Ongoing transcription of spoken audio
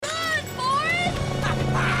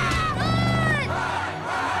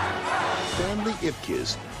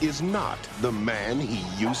Ipkiss is not the man he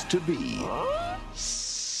used to be.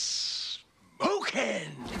 Smoking!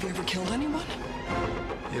 Have you ever killed anyone?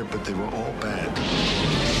 Yeah, but they were all bad.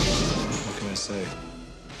 What can I say?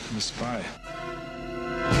 I'm a spy.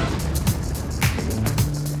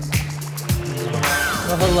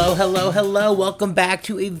 Well, hello. Welcome back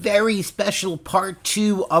to a very special part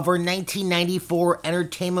 2 of our 1994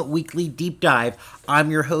 Entertainment Weekly Deep Dive.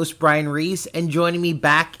 I'm your host, Brian Reese, and joining me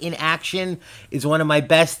back in action is one of my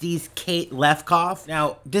besties, Kate Lefkoff.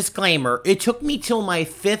 Now, disclaimer, it took me till my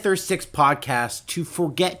 5th or 6th podcast to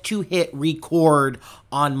forget to hit record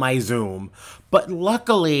on my Zoom. But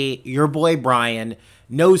luckily, your boy Brian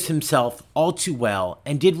knows himself all too well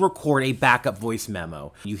and did record a backup voice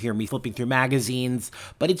memo. You hear me flipping through magazines,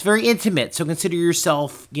 but it's very intimate, so consider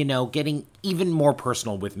yourself, getting even more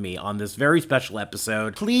personal with me on this very special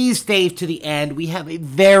episode. Please stay to the end. We have a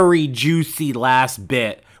very juicy last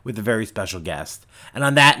bit with a very special guest. And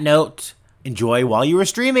on that note, enjoy while you were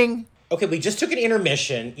streaming. Okay, we just took an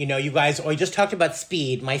intermission. You guys, we just talked about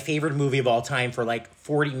Speed, my favorite movie of all time, for like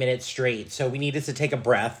 40 minutes straight, so we needed to take a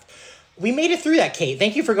breath. We made it through that, Kate.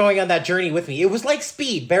 Thank you for going on that journey with me. It was like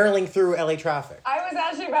Speed, barreling through LA traffic. I was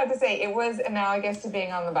actually about to say, it was analogous to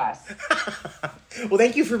being on the bus. Well,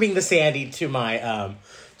 thank you for being the Sandy to my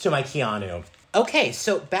Keanu. Okay,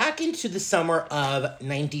 so back into the summer of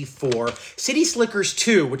 94, City Slickers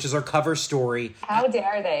 2, which is our cover story. How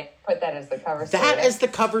dare they put that as the cover story? That as the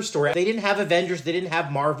cover story. They didn't have Avengers, they didn't have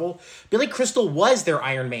Marvel. Billy Crystal was their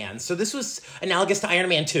Iron Man, so this was analogous to Iron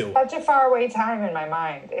Man 2. Such a faraway time in my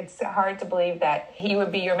mind. It's hard to believe that he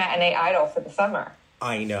would be your matinee idol for the summer.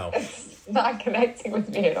 I know. It's not connecting with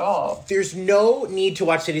me at all. There's no need to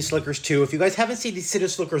watch City Slickers 2. If you guys haven't seen City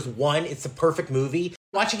Slickers 1, it's the perfect movie.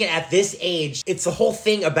 Watching it at this age, it's the whole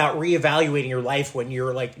thing about reevaluating your life when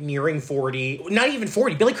you're like nearing 40. Not even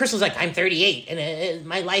 40. Billy Crystal's like, I'm 38 and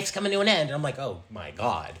my life's coming to an end. And I'm like, oh my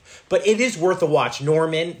God. But it is worth a watch.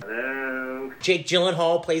 Norman. Hello. Jake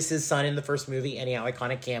Gyllenhaal plays his son in the first movie. Anyhow,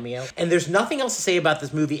 iconic cameo. And there's nothing else to say about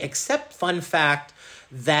this movie except fun fact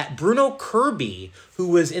that Bruno Kirby, who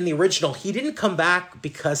was in the original, he didn't come back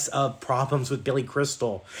because of problems with Billy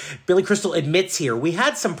Crystal. Billy Crystal admits here, we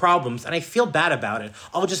had some problems, and I feel bad about it.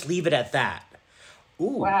 I'll just leave it at that. Ooh.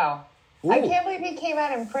 Wow. Ooh. I can't believe he came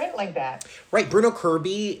out in print like that. Right, Bruno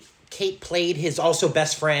Kirby, Kate played his also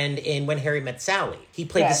best friend in When Harry Met Sally. He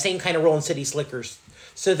played the same kind of role in City Slickers.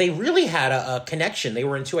 So they really had a connection. They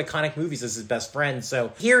were in 2 iconic movies as his best friend.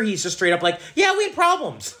 So here he's just straight up like, yeah, we had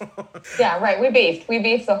problems. Yeah, right. We beefed. We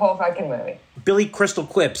beefed the whole fucking movie. Billy Crystal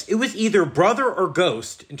quips, it was either Brother or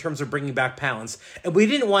Ghost in terms of bringing back Palance. And we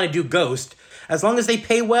didn't want to do Ghost. As long as they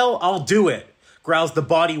pay well, I'll do it. Growls the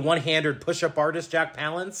body one-handed push-up artist Jack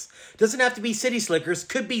Palance. Doesn't have to be City Slickers.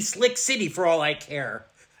 Could be Slick City for all I care.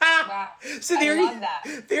 Wow. So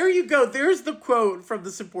there you go. There's the quote from the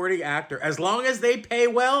supporting actor. As long as they pay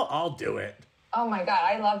well, I'll do it. Oh my God,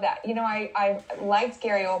 I love that. I liked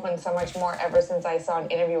Gary Oldman so much more ever since I saw an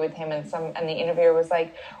interview with him and the interviewer was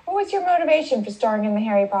like, what was your motivation for starring in the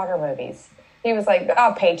Harry Potter movies? He was like,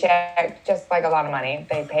 oh, paycheck, just like a lot of money.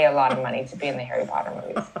 They pay a lot of money to be in the Harry Potter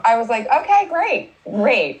movies. I was like, okay,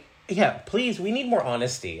 great. Yeah, please, we need more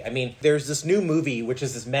honesty. I mean, there's this new movie, which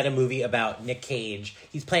is this meta movie about Nick Cage.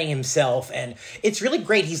 He's playing himself, and it's really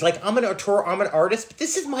great. He's like, I'm an auteur, I'm an artist, but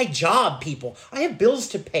this is my job, people. I have bills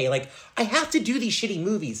to pay. Like, I have to do these shitty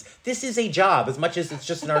movies. This is a job, as much as it's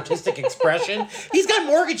just an artistic expression. He's got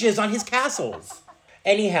mortgages on his castles.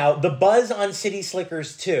 Anyhow, the buzz on City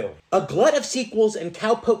Slickers 2. A glut of sequels and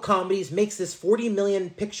cowpoke comedies makes this 40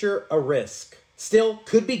 million picture a risk. Still,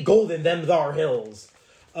 could be golden, them thar hills.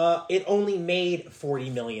 It only made 40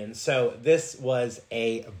 million, so this was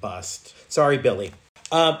a bust. Sorry, Billy.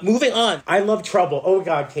 Moving on. I Love Trouble. Oh,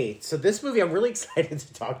 God, Kate. So this movie I'm really excited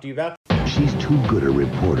to talk to you about. She's too good a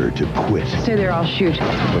reporter to quit, Stay there, I'll shoot.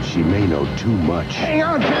 but she may know too much. Hang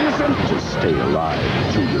on, Jameson! To stay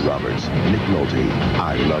alive. Julia Roberts, Nick Nolte,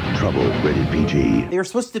 I Love Trouble, rated PG. They were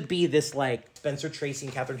supposed to be this, like, Spencer Tracy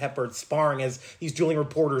and Katharine Hepburn sparring as these dueling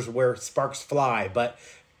reporters where sparks fly, but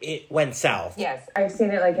it went south. Yes, I've seen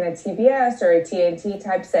it like in a TBS or a TNT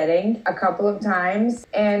type setting a couple of times.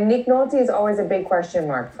 And Nick Nolte is always a big question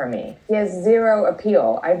mark for me. He has zero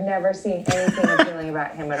appeal. I've never seen anything appealing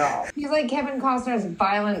about him at all. He's like Kevin Costner's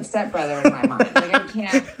violent stepbrother in my mind. Like, I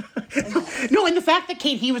can't... No, and the fact that,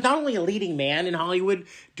 Kate, he was not only a leading man in Hollywood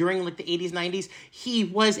during like the 80s, 90s, he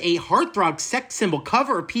was a heartthrob sex symbol,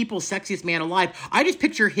 cover of People's Sexiest Man Alive. I just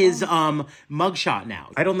picture his mugshot now.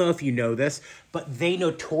 I don't know if you know this, but they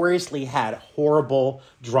notoriously had horrible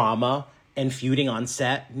drama and feuding on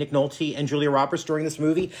set, Nick Nolte and Julia Roberts during this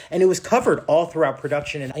movie, and it was covered all throughout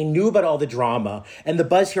production, and I knew about all the drama. And the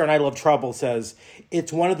buzz here on I Love Trouble says,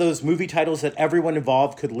 it's one of those movie titles that everyone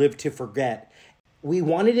involved could live to forget. We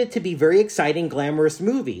wanted it to be very exciting, glamorous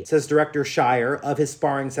movie, says director Shire of his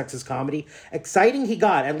sparring sexist comedy. Exciting he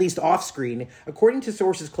got, at least off-screen. According to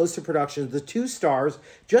sources close to production, the two stars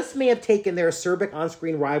just may have taken their acerbic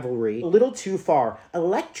on-screen rivalry a little too far.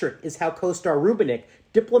 Electric is how co-star Rubinek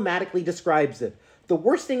diplomatically describes it. The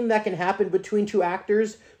worst thing that can happen between two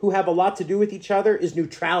actors who have a lot to do with each other is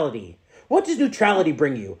neutrality. What does neutrality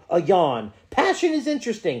bring you? A yawn. Passion is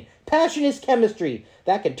interesting. Passion is chemistry.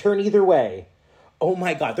 That can turn either way. Oh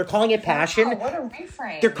my God, they're calling it passion. Wow, what a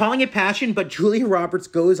reframe. They're calling it passion, but Julia Roberts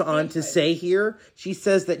goes on to say here, she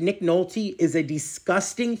says that Nick Nolte is a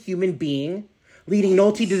disgusting human being, leading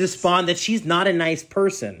Nolte to despond that she's not a nice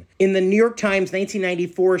person. In the New York Times,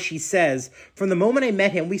 1994, she says, from the moment I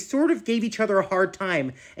met him, we sort of gave each other a hard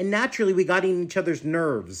time, and naturally we got in each other's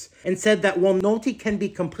nerves, and said that while Nolte can be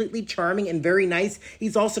completely charming and very nice,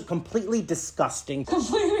 he's also completely disgusting.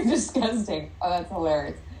 Completely disgusting. Oh, that's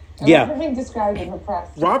hilarious. Yeah. Everything described as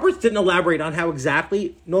repressed. Roberts didn't elaborate on how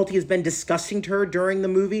exactly Nolte has been disgusting to her during the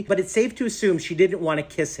movie, but it's safe to assume she didn't want to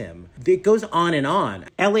kiss him. It goes on and on.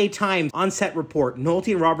 LA Times on-set report,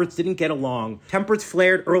 Nolte and Roberts didn't get along. Tempers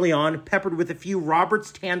flared early on, peppered with a few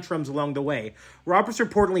Roberts tantrums along the way. Roberts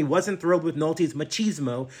reportedly wasn't thrilled with Nolte's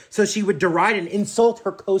machismo, so she would deride and insult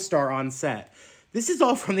her co-star on set. This is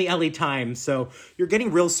all from the LA Times, so you're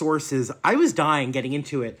getting real sources. I was dying getting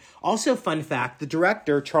into it. Also, fun fact, the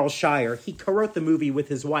director, Charles Shire, he co-wrote the movie with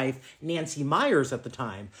his wife, Nancy Meyers, at the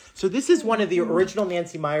time. So this is one of the original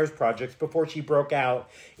Nancy Meyers projects before she broke out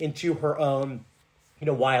into her own,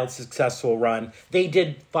 wild, successful run. They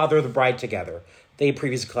did Father of the Bride together. They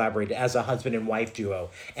previously collaborated as a husband and wife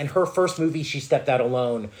duo. And her first movie, She Stepped Out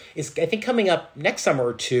Alone, is, I think, coming up next summer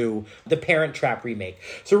or two, the Parent Trap remake.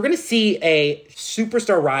 So we're going to see a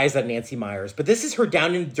superstar rise on Nancy Meyers. But this is her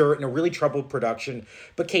down in the dirt in a really troubled production.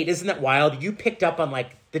 But Kate, isn't that wild? You picked up on,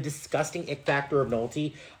 the disgusting ick factor of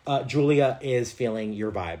Nolte. Julia is feeling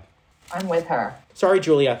your vibe. I'm with her. Sorry,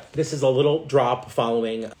 Julia. This is a little drop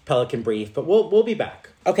following Pelican Brief, but we'll be back.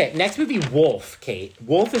 Okay, next movie, Wolf, Kate.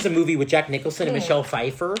 Wolf is a movie with Jack Nicholson and Michelle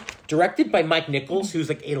Pfeiffer, directed by Mike Nichols,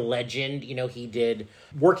 who's a legend. He did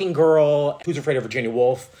Working Girl, Who's Afraid of Virginia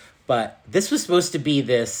Woolf. But this was supposed to be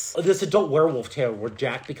this adult werewolf tale where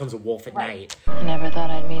Jack becomes a wolf at night. I never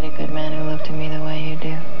thought I'd meet a good man who looked at me the way you do.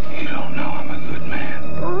 You don't know I'm a good man.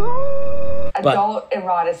 Adult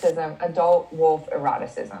eroticism, adult wolf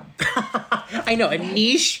eroticism. I know,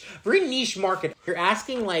 very niche market. You're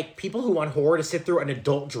asking people who want horror to sit through an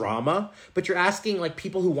adult drama, but you're asking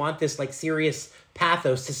people who want this serious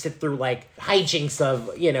pathos to sit through hijinks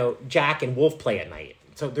of, Jack and wolf play at night.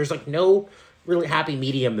 So there's no really happy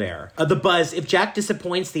medium there. The buzz, if Jack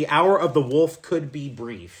disappoints, the hour of the wolf could be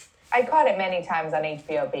brief. I caught it many times on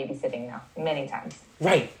HBO babysitting now. Many times.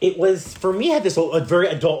 Right. It was, for me, had this a very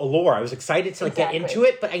adult allure. I was excited to get into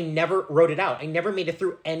it, but I never wrote it out. I never made it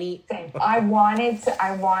through any... Same. I wanted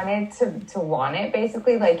to want it,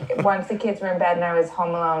 basically. Once the kids were in bed and I was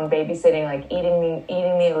home alone babysitting,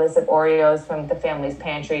 eating the illicit Oreos from the family's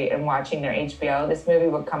pantry and watching their HBO, this movie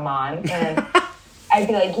would come on and... I'd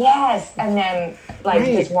be like, yes, and then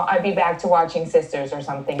I'd be back to watching Sisters or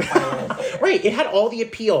something 20 minutes later. Right, it had all the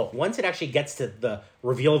appeal. Once it actually gets to the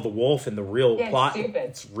reveal of the wolf and the real plot,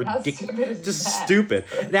 it's ridiculous. Just stupid.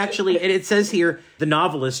 And actually, and it says here, the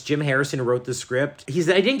novelist Jim Harrison wrote the script. He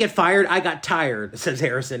said, I didn't get fired, I got tired, says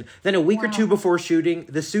Harrison. Then a week or two before shooting,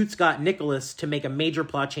 the suits got Nicholas to make a major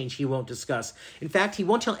plot change he won't discuss. In fact, he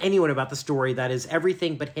won't tell anyone about the story that is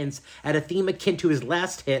everything but hints at a theme akin to his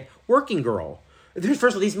last hit, Working Girl. First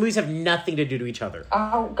of all, these movies have nothing to do to each other.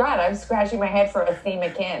 Oh, God, I'm scratching my head for a theme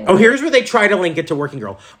akin. Oh, here's where they try to link it to Working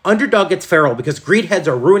Girl. Underdog gets feral because greed heads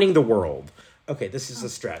are ruining the world. Okay, this is a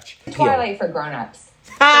stretch. Twilight for grown-ups.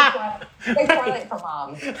 Twilight for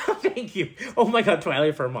moms. Thank you. Oh my God,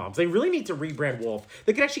 Twilight for moms. They really need to rebrand Wolf.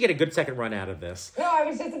 They could actually get a good second run out of this. No, I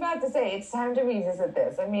was just about to say, it's time to revisit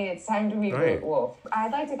this. It's time to reboot Wolf.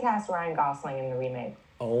 I'd like to cast Ryan Gosling in the remake.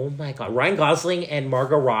 Oh my God, Ryan Gosling and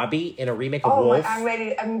Margot Robbie in a remake of Wolf. I'm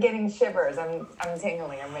ready. I'm getting shivers. I'm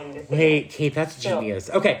tingling. I'm ready to see Wait, Kate, that's genius.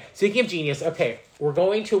 Okay, speaking of genius, we're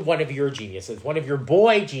going to one of your geniuses, one of your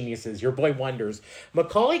boy geniuses, your boy wonders,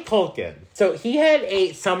 Macaulay Culkin. So he had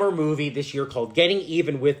a summer movie this year called Getting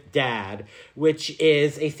Even with Dad, which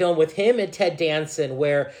is a film with him and Ted Danson,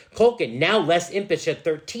 where Culkin, now less impish at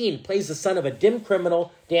 13, plays the son of a dim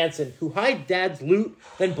criminal, Danson, who hides Dad's loot,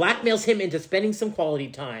 then blackmails him into spending some quality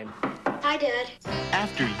time. Hi, Dad.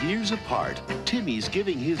 After years apart, Timmy's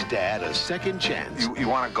giving his dad a second chance. You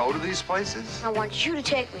want to go to these places? I want you to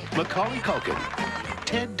take me. Macaulay Culkin,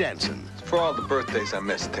 Ted Danson, For all the birthdays I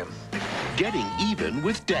missed, Tim. getting even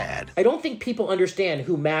with Dad. I don't think people understand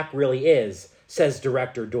who Mac really is, says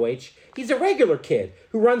director Deutsch. He's a regular kid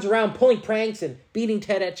who runs around pulling pranks and beating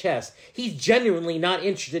Ted at chess. He's genuinely not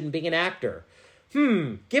interested in being an actor.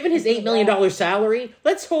 Given his $8 million salary,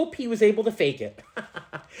 let's hope he was able to fake it.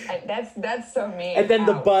 That's so mean. And then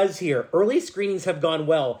the Ouch. buzz here. Early screenings have gone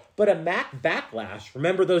well, but a Mac backlash.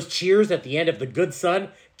 Remember those cheers at the end of The Good Son?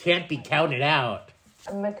 Can't be counted out.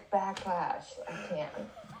 A McBacklash. I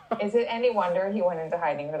can't. Is it any wonder he went into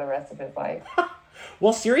hiding for the rest of his life?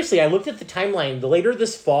 Well, seriously, I looked at the timeline. The later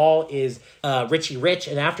this fall is Richie Rich,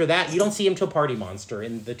 and after that, you don't see him till Party Monster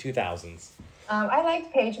in the 2000s. I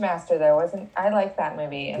liked Pagemaster though. I liked that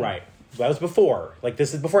movie. And Right. That was before. Like,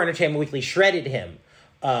 this is before Entertainment Weekly shredded him.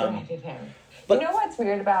 shredded him. but- You know what's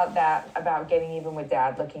weird about that, about getting even with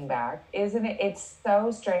Dad looking back? Isn't it? It's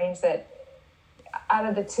so strange that out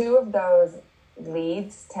of the two of those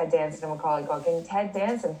leads, Ted Danson and Macaulay Culkin, Ted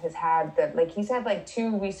Danson has had he's had like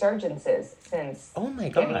 2 resurgences since Oh my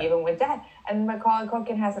God. getting even with Dad. And Macaulay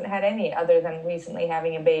Culkin hasn't had any other than recently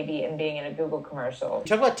having a baby and being in a Google commercial.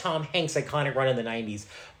 Talk about Tom Hanks' iconic run in the 90s.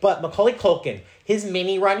 But Macaulay Culkin, his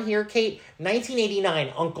mini run here, Kate,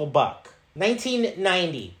 1989, Uncle Buck.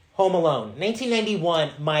 1990, Home Alone.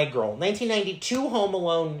 1991, My Girl. 1992, Home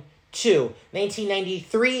Alone 2.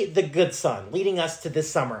 1993, The Good Son, leading us to this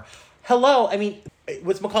summer. Hello, I mean, it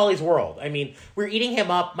was Macaulay's world. I mean, we're eating him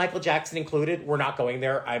up, Michael Jackson included. We're not going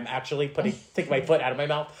there. I'm actually taking my foot out of my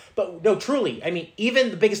mouth. But no, truly, I mean, even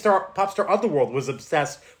the biggest pop star of the world was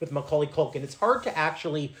obsessed with Macaulay Culkin. It's hard to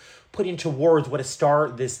actually put into words what a star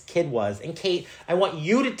this kid was. And Kate, I want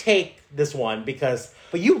you to take this one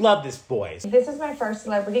but you love this boy. This is my first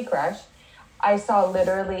celebrity crush. I saw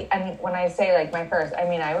literally, and when I say like my first, I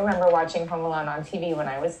mean, I remember watching Home Alone on TV when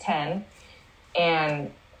I was 10,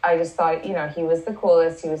 and I just thought, he was the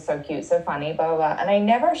coolest. He was so cute, so funny, blah, blah, blah. And I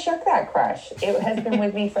never shook that crush. It has been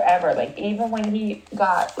with me forever. Like, even when he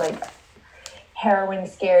got, like, heroin,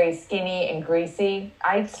 scary, skinny, and greasy,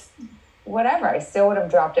 I still would have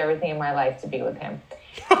dropped everything in my life to be with him.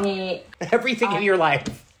 Everything in your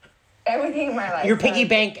life. Everything in my life. Your piggy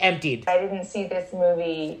bank emptied. I didn't see this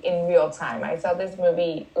movie in real time. I saw this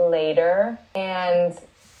movie later, and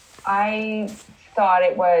I thought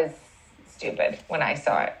it was stupid when I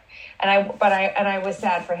saw it. And I was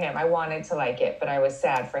sad for him. I wanted to like it, but I was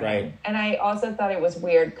sad for him. Right. And I also thought it was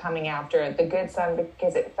weird coming after The Good Son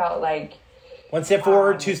because it felt like 1 step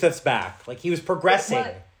forward, 2 steps back. Like, he was progressing.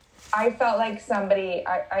 I felt like somebody,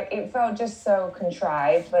 it felt just so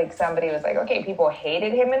contrived. Like somebody was like, okay, people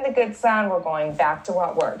hated him in The Good Son. We're going back to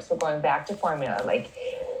what works. We're going back to formula. Like,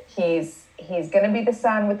 he's going to be the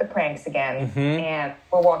son with the pranks again. And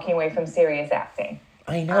we're walking away from serious acting.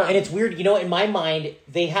 I know, and it's weird, in my mind,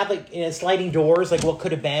 they have, like, sliding doors, like, what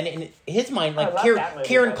could have been. In his mind, like,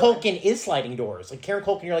 Kieran Culkin is sliding doors. Like, Kieran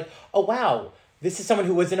Culkin, you're like, oh, wow, this is someone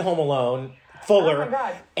who was in Home Alone, Fuller. Oh, my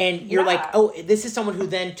God. And you're like, oh, this is someone who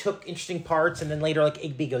then took interesting parts, and then later, like,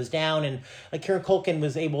 Igby Goes Down, and, like, Kieran Culkin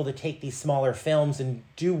was able to take these smaller films and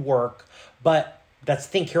do work, but that's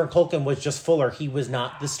the thing, Kieran Culkin was just Fuller. He was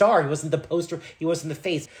not the star. He wasn't the poster. He wasn't the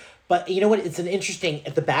face. But you know what? It's an interesting,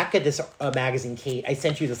 at the back of this magazine, Kate, I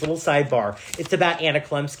sent you this little sidebar. It's about Anna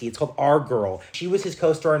Klumsky. It's called Our Girl. She was his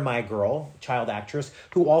co-star in My Girl, child actress,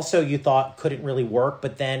 who also you thought couldn't really work.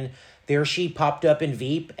 But then there she popped up in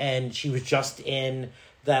Veep, and she was just in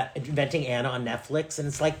that Inventing Anna on Netflix. And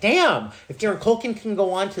it's like, damn, if Kieran Culkin can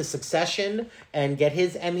go on to Succession and get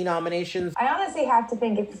his Emmy nominations. I honestly have to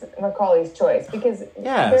think it's Macaulay's choice because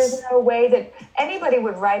Yes. there's no way that anybody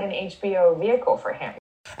would write an HBO vehicle for him.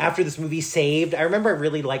 After this movie, Saved, I remember I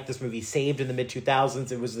really liked this movie, Saved, in the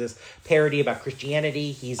mid-2000s. It was this parody about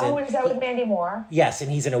Christianity. Is that with Mandy Moore? Yes,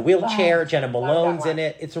 and he's in a wheelchair. Jenna Malone's in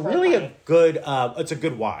it. It's really a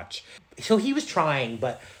good watch. So he was trying,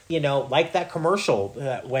 but, like that commercial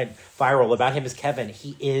that went viral about him as Kevin,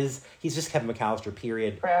 he's just Kevin McAllister,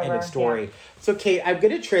 period. Forever, End of story. yeah. So, Kate, I'm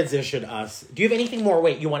going to transition us. Do you have anything more?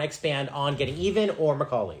 Wait, you want to expand on Getting Even or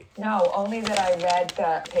Macaulay? No, only that I read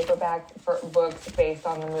the paperback books based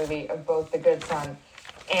on the movie of both The Good Son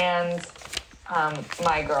and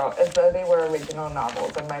My Girl, as though they were original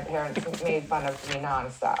novels, and my parents made fun of me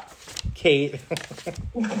nonstop. Kate.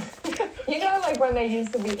 Like when they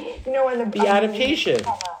used to be, when The adaptation.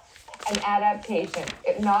 An adaptation.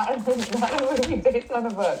 Not a movie based on a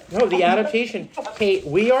book. No, the adaptation. Kate,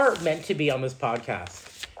 we are meant to be on this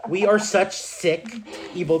podcast. We are such sick,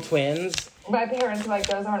 evil twins. My parents were like,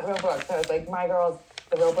 those aren't real books. I was like, My Girl's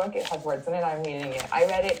The real book, it has words in it. I'm reading it. I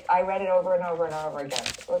read it over and over and over again.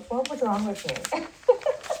 What was wrong with me?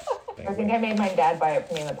 I think I made my dad buy it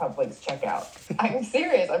for me in the Publix checkout. I'm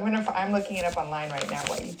serious. I'm looking it up online right now.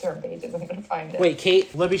 What you turn pages, I'm gonna find it. Wait,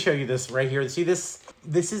 Kate, let me show you this right here. See this?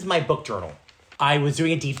 This is my book journal. I was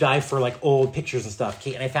doing a deep dive for like old pictures and stuff,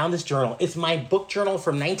 Kate, and I found this journal. It's my book journal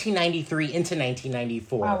from 1993 into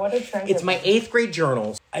 1994. Wow, what a treasure. It's my 8th grade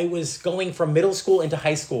journal. I was going from middle school into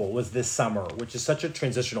high school was this summer, which is such a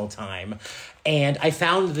transitional time. And I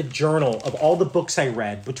found the journal of all the books I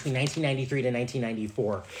read between 1993 to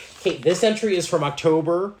 1994. Kate, this entry is from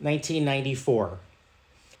October 1994.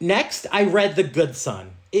 Next, I read The Good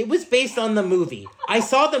Son. It was based on the movie. I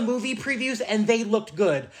saw the movie previews and they looked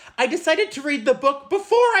good. I decided to read the book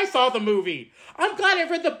before I saw the movie. I'm glad I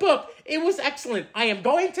read the book. It was excellent. I am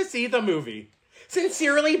going to see the movie.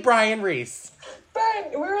 Sincerely, Brian Reese.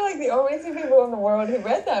 Brian, we were like the only 2 people in the world who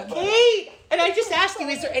read that book. Kate! And I just asked you,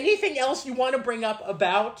 is there anything else you want to bring up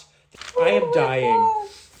about? I am dying.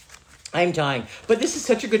 I'm dying. But this is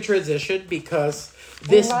such a good transition because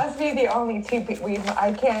this... We must be the only 2 people.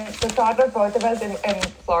 I can't... The thought of both of us in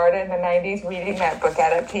Florida in the 90s reading that book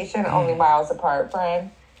adaptation only miles apart,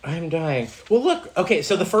 Brian. I'm dying. Well, look. Okay,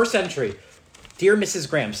 so the first entry. Dear Mrs.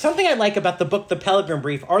 Graham, something I like about the book The Pelgrim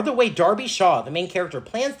Brief are the way Darby Shaw, the main character,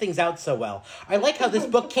 plans things out so well. I like how this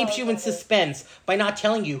book keeps you in suspense by not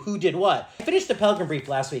telling you who did what. I finished The Pelgrim Brief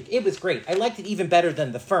last week. It was great. I liked it even better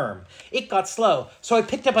than The Firm. It got slow, so I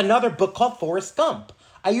picked up another book called Forrest Gump.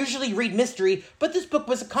 I usually read mystery, but this book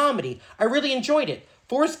was a comedy. I really enjoyed it.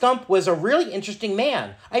 Forrest Gump was a really interesting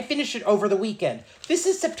man. I finished it over the weekend. This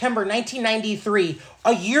is September 1993,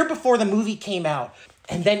 a year before the movie came out.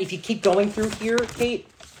 And then if you keep going through here, Kate,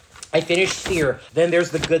 I finished here. Then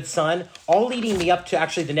there's The Good Son, all leading me up to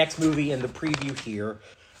actually the next movie in the preview here.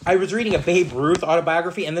 I was reading a Babe Ruth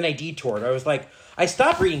autobiography, and then I detoured. I was like, I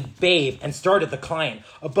stopped reading Babe and started The Client,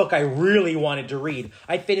 a book I really wanted to read.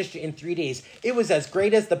 I finished it in 3 days. It was as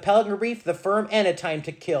great as The Pelgrim Brief, The Firm, and A Time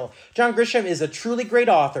to Kill. John Grisham is a truly great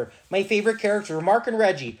author. My favorite characters were Mark and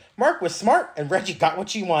Reggie. Mark was smart, and Reggie got what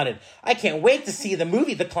she wanted. I can't wait to see the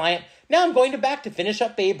movie The Client. Now I'm going back to finish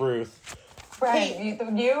up Babe Ruth. Brian,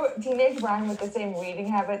 you teenage Brian with the same reading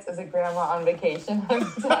habits as a grandma on vacation. I'm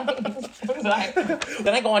dying.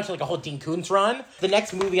 Then I go on to like a whole Dean Koontz run. The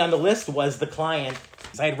next movie on the list was The Client.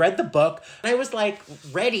 I had read the book, and I was like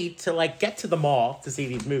ready to like get to the mall to see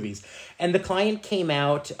these movies. And The Client came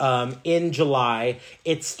out in July.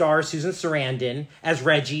 It stars Susan Sarandon as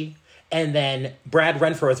Reggie, and then Brad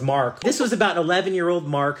Renfro as Mark. This was about an 11-year-old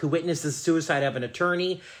Mark who witnesses the suicide of an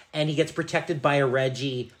attorney, and he gets protected by a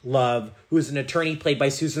Reggie Love, who is an attorney played by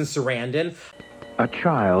Susan Sarandon. A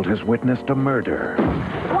child has witnessed a murder.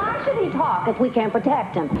 Why should he talk if we can't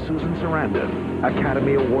protect him? Susan Sarandon,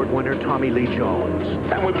 Academy Award winner Tommy Lee Jones.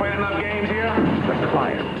 And we playing enough games here? The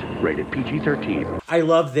Client, rated PG-13. I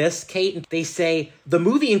love this, Kate. They say the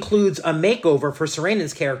movie includes a makeover for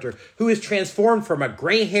Sarandon's character, who is transformed from a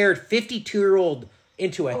gray-haired 52-year-old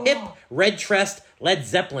into a hip, red-tressed Led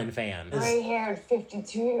Zeppelin fan. Gray-haired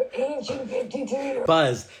 52, ancient 52.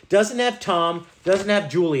 Buzz doesn't have Tom, doesn't have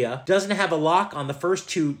Julia, doesn't have a lock on the first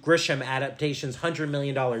 2 Grisham adaptations' $100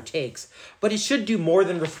 million takes, but it should do more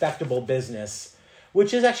than respectable business,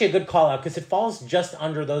 which is actually a good call-out because it falls just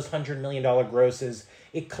under those $100 million grosses.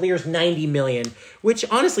 It clears $90 million, which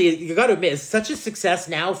honestly, you got to admit, is such a success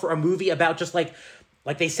now for a movie about just like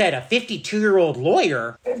they said, a 52-year-old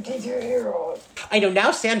lawyer. 52-year-old. I know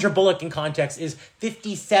now Sandra Bullock in context is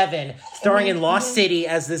 57, starring in Lost City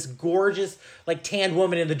as this gorgeous, like, tanned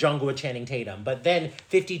woman in the jungle with Channing Tatum. But then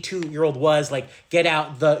 52-year-old was, like, get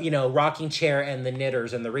out the, rocking chair and the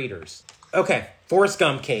knitters and the readers. Okay, Forrest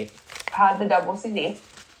Gump, Kate. Had the double CD.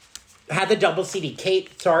 Had the double CD.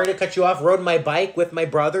 Kate, sorry to cut you off, rode my bike with my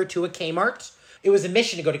brother to a Kmart. It was a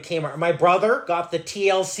mission to go to Kmart. My brother got the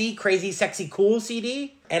TLC Crazy Sexy Cool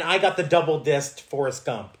CD, and I got the double-disc Forrest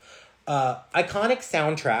Gump. Iconic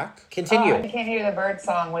soundtrack. Continue. I can't hear the bird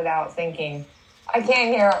song without thinking. I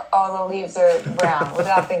can't hear All the Leaves Are Brown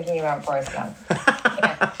without thinking about Forrest Gump.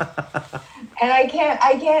 And I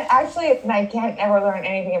can't ever learn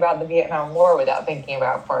anything about the Vietnam War without thinking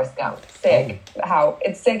about Forrest Gump.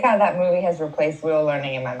 It's sick how that movie has replaced real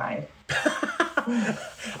learning in my mind.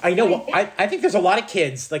 I know. Well, I think there's a lot of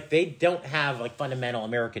kids, like, they don't have, like, fundamental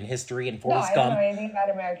American history and Forrest Gump. I don't know anything about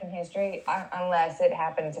American history unless it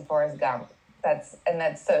happened to Forrest Gump. That's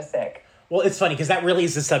so sick. Well, it's funny because that really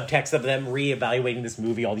is the subtext of them reevaluating this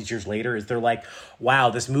movie all these years later. Is they're like, wow,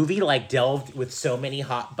 this movie like delved with so many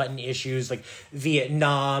hot button issues like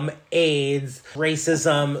Vietnam, AIDS,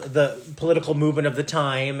 racism, the political movement of the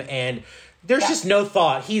time, and There's just no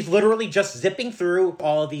thought. He's literally just zipping through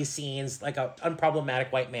all of these scenes like an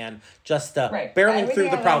unproblematic white man, just barreling through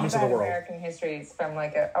the problems of the world. American history is from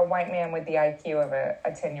like a white man with the IQ of a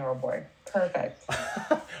 10-year-old boy. Perfect.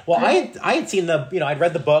 Well, I had seen I'd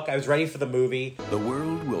read the book. I was ready for the movie. The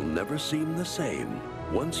world will never seem the same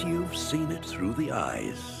once you've seen it through the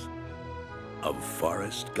eyes of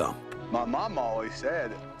Forrest Gump. My mom always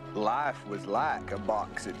said life was like a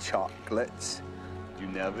box of chocolates. You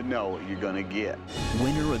never know what you're gonna get.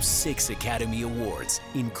 Winner of 6 Academy Awards,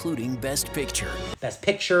 including Best Picture. Best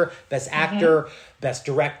Picture, Best Actor, Best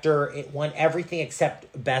Director. It won everything except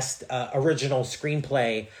Best Original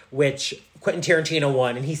Screenplay, which Quentin Tarantino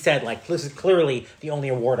won. And he said, like, this is clearly the only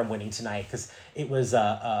award I'm winning tonight, because it was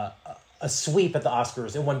a sweep at the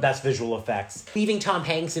Oscars. It won Best Visual Effects. Weaving Tom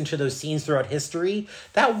Hanks into those scenes throughout history,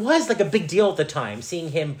 that was like a big deal at the time,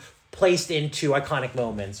 seeing him placed into iconic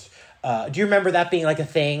moments. Do you remember that being like a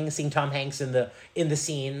thing, seeing Tom Hanks in the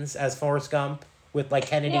scenes as Forrest Gump with like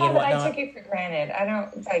Kennedy and whatnot? Yeah, but I took it for granted. I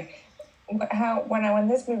don't like when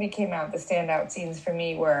this movie came out. The standout scenes for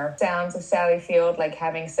me were sounds of Sally Field like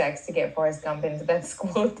having sex to get Forrest Gump into that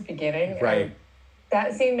school at the beginning. Right. And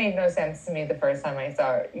that scene made no sense to me the first time I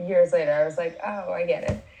saw it. Years later, I was like, oh, I get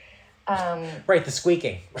it. Right, the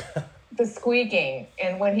squeaking. The squeaking,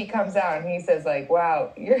 and when he comes out and he says like,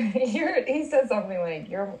 wow, he says something like,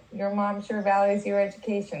 your mom sure values your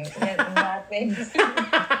education. And nothing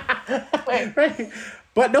right.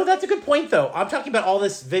 But no, that's a good point though. I'm talking about all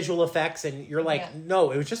this visual effects, and you're like,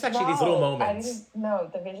 no, it was just actually these little moments.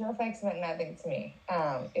 The visual effects meant nothing to me.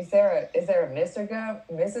 Is there a Mr. Gump,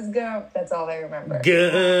 Mrs. Gump? That's all I remember.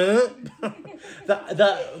 Gump.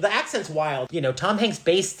 the accent's wild. Tom Hanks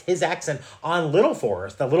based his accent on Little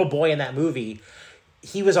Forrest, the little boy in that movie.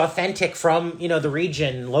 He was authentic from, the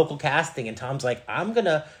region, local casting, and Tom's like, I'm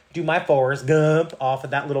gonna do my Forrest Gump off of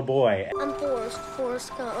that little boy. I'm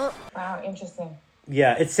Forrest Gump. Wow, interesting.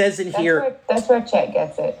 Yeah, it says in here... That's where Chet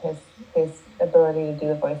gets it, his ability to do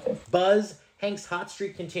the voices. Buzz, Hank's hot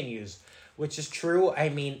streak continues, which is true. I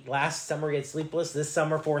mean, last summer he had Sleepless. This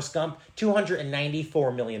summer, Forrest Gump,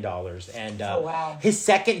 $294 million. And wow. His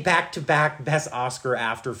second back-to-back Best Oscar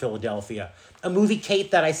after Philadelphia. A movie,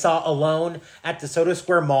 Kate, that I saw alone at DeSoto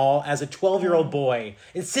Square Mall as a 12-year-old boy,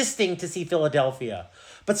 insisting to see Philadelphia.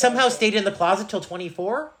 But somehow stayed in the closet till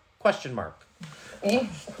 24? Question mark. You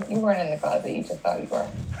weren't in the closet. You just thought you were.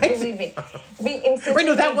 Believe me.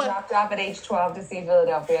 Dropped off at age 12 to see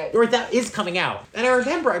Philadelphia. Or that is coming out. And I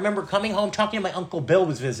remember coming home talking to my Uncle Bill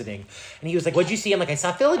was visiting. And he was like, what'd you see? I'm like, I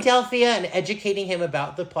saw Philadelphia, and educating him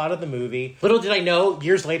about the plot of the movie. Little did I know,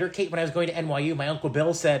 years later, Kate, when I was going to NYU, my Uncle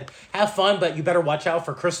Bill said, have fun, but you better watch out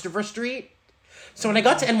for Christopher Street. So when I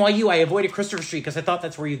got to NYU, I avoided Christopher Street because I thought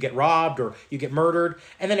that's where you get robbed or you get murdered.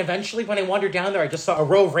 And then eventually when I wandered down there, I just saw a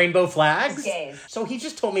row of rainbow flags. Gays. So he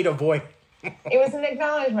just told me to avoid. It was an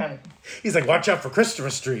acknowledgement. He's like, watch out for Christopher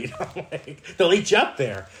Street. I'm like, they'll eat you up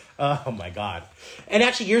there. Oh, my God. And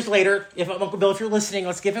actually, years later, Uncle Bill, if you're listening,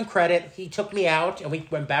 let's give him credit. He took me out, and we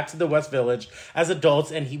went back to the West Village as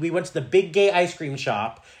adults, and we went to the big gay ice cream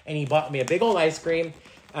shop, and he bought me a big old ice cream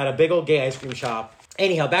at a big old gay ice cream shop.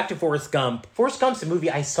 Anyhow, back to Forrest Gump. Forrest Gump's a movie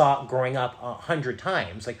I saw growing up 100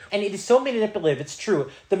 times. And it is so manipulative, it's true.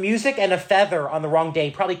 The music and a feather on the wrong day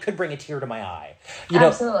probably could bring a tear to my eye.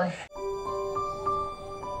 Absolutely.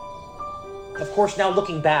 Of course, now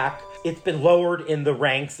looking back, it's been lowered in the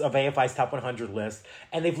ranks of AFI's Top 100 list,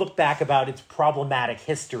 and they've looked back about its problematic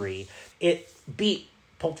history. It beat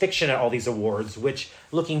Pulp Fiction at all these awards, which,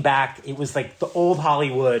 looking back, it was like the old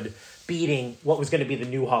Hollywood beating what was going to be the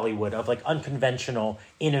new Hollywood of like unconventional,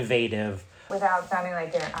 innovative. Without sounding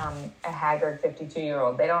like a haggard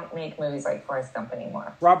 52-year-old, they don't make movies like Forrest Gump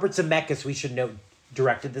anymore. Robert Zemeckis, we should note,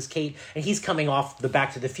 directed this, Kate, and he's coming off the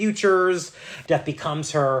Back to the Futures, Death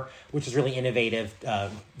Becomes Her, which is really innovative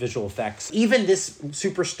visual effects. Even this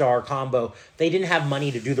superstar combo, they didn't have money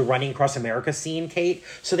to do the Running Across America scene, Kate,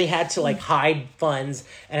 so they had to hide funds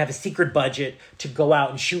and have a secret budget to go out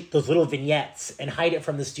and shoot those little vignettes and hide it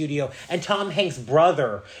from the studio. And Tom Hanks'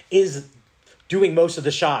 brother is doing most of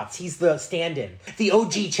the shots. He's the stand-in. The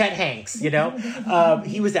OG Chet Hanks,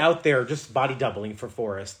 He was out there just body doubling for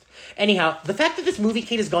Forrest. Anyhow, the fact that this movie,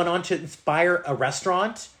 Kate, has gone on to inspire a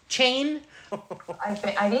restaurant chain.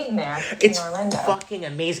 I've eaten there in Orlando. It's fucking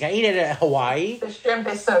amazing. I ate it at Hawaii. The shrimp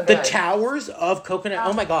is so good. The towers of coconut.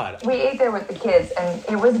 Oh my God. We ate there with the kids, and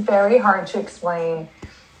it was very hard to explain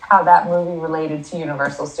how that movie related to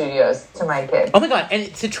Universal Studios to my kids. Oh my God.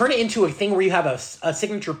 And to turn it into a thing where you have a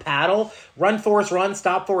signature paddle, run, Forrest, run,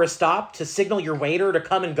 stop, Forrest, stop, to signal your waiter to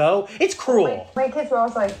come and go. It's cruel. My kids were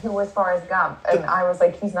also like, who was Forrest Gump? And I was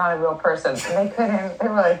like, he's not a real person. And they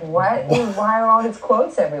were like, what? Why are all his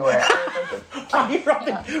quotes everywhere? Right?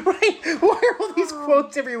 Why are all these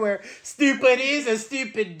quotes everywhere? Stupid is as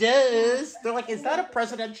stupid does. They're like, is that a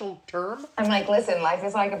presidential term? I'm like, listen, life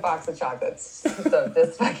is like a box of chocolates. So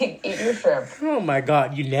just fucking eat your shrimp. Oh my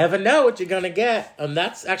God, you never know what you're gonna get. And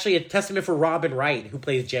that's actually a testament for Robin Wright, who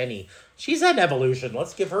plays Jenny. She's had an evolution.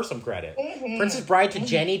 Let's give her some credit. Mm-hmm. Princess Bride to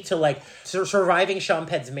Jenny to like surviving Sean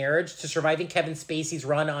Penn's marriage to surviving Kevin Spacey's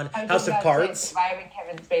run on House of Cards. Surviving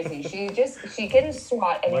Kevin Spacey. She can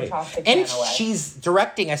swat any toxic man away. And she's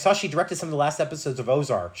directing. I saw she directed some of the last episodes of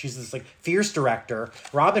Ozark. She's this like fierce director.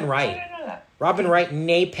 Robin Wright. I didn't know that. Robin Wright,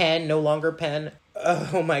 nay Penn, no longer Penn.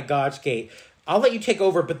 Oh my gosh, Kate. I'll let you take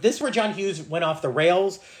over, but this is where John Hughes went off the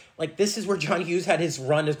rails. Like, this is where John Hughes had his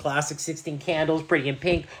run, his classic 16 Candles, Pretty in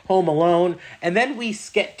Pink, Home Alone. And then we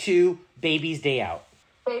get to Baby's Day Out.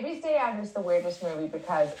 Baby's Day Out is the weirdest movie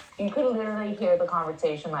because you could literally hear the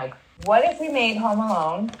conversation like, what if we made Home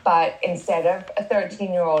Alone, but instead of a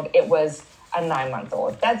 13-year-old, it was a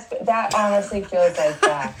 9-month-old? That honestly feels like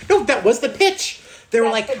that. No, that was the pitch. They were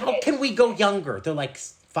like, how can we go younger? They're like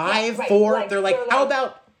 5, 4. They're like, how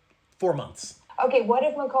about 4 months? Okay, what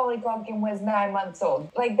if Macaulay Culkin was 9 months old?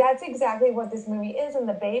 Like, that's exactly what this movie is. And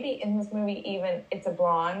the baby in this movie it's a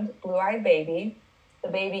blonde, blue-eyed baby. The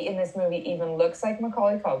baby in this movie even looks like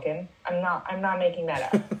Macaulay Culkin. I'm not making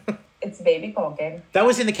that up. It's baby Culkin. That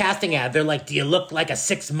was in the casting ad. They're like, do you look like a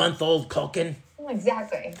 6-month-old Culkin?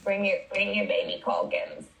 Exactly. Bring your baby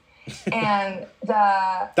Culkins. And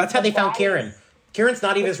that's how they found Kieran. Kieran's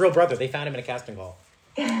not even his real brother. They found him in a casting call.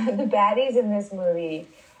 The baddies in this movie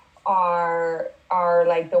are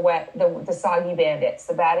like the soggy bandits.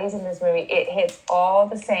 The baddies in this movie, it hits all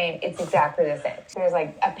the same. It's exactly the same. There's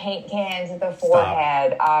like a paint can to the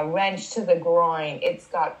forehead, a wrench to the groin. It's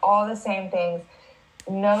got all the same things,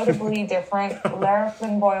 notably different. Lara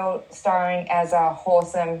Flynn Boyle starring as a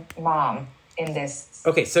wholesome mom in this.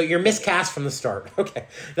 Okay, so you're miscast from the start. Okay,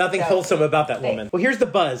 nothing wholesome about that woman. Well, here's the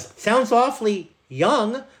buzz. Sounds awfully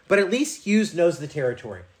young, but at least Hughes knows the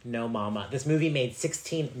territory. No, mama. This movie made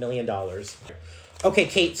 $16 million. Okay,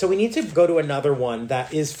 Kate, so we need to go to another one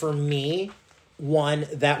that is, for me, one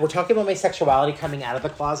that we're talking about my sexuality coming out of the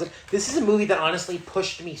closet. This is a movie that honestly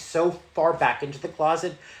pushed me so far back into the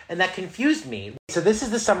closet, and that confused me. So this is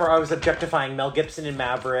the summer I was objectifying Mel Gibson in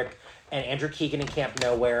Maverick and Andrew Keegan in Camp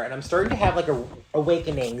Nowhere, and I'm starting to have like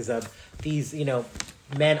awakenings of these,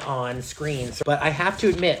 men on screens. But I have to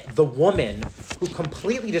admit, the woman who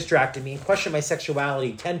completely distracted me and questioned my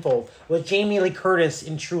sexuality tenfold was Jamie Lee Curtis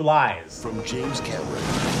in True Lies. From James Cameron,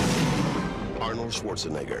 Arnold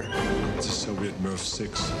Schwarzenegger. It's a Soviet Mirv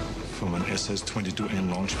 6 from an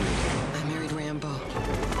SS-22N launch vehicle. I married Rambo.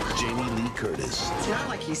 Jamie Lee Curtis. It's not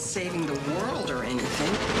like he's saving the world or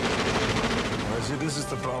anything. See, this is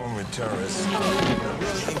the problem with terrorists. They're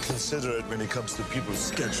really inconsiderate when it comes to people's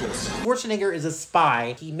schedules. Schwarzenegger is a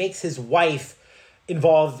spy. He makes his wife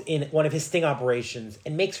involved in one of his sting operations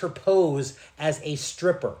and makes her pose as a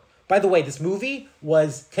stripper. By the way, this movie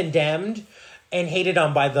was condemned and hated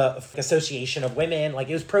on by the Association of Women. Like,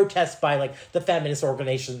 it was protests by, like, the feminist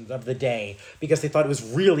organizations of the day because they thought it was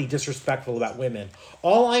really disrespectful about women.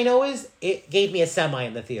 All I know is it gave me a semi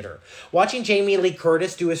in the theater. Watching Jamie Lee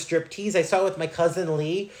Curtis do a striptease, I saw it with my cousin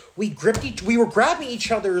Lee. We were grabbing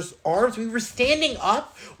each other's arms. We were standing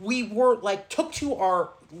up. We were, like, took to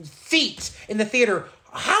our feet in the theater,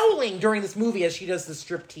 howling during this movie as she does the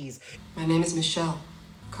striptease. My name is Michelle.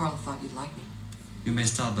 Carl thought you'd like me. You may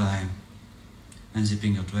start by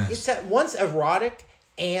unzipping your dress. It's at once erotic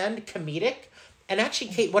and comedic. And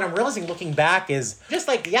actually, Kate, what I'm realizing looking back is just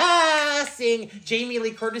like, seeing Jamie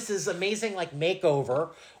Lee Curtis's amazing like makeover,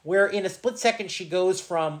 where in a split second she goes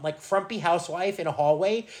from like frumpy housewife in a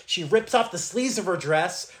hallway, she rips off the sleeves of her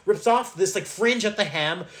dress, rips off this like fringe at the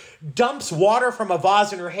hem, dumps water from a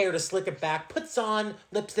vase in her hair to slick it back, puts on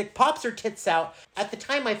lipstick, pops her tits out. At the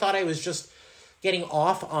time, I thought I was just getting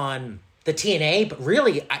off on the TNA, but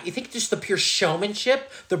really, I think just the pure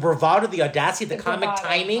showmanship, the bravado, the audacity, the comic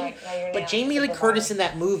timing. Right, but Jamie Lee Curtis in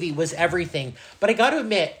that movie was everything. But I got to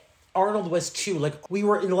admit, Arnold was too. Like, we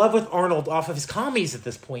were in love with Arnold off of his comedies at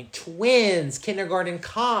this point. Twins, Kindergarten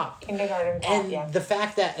Cop. And the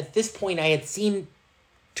fact that at this point I had seen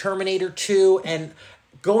Terminator 2 and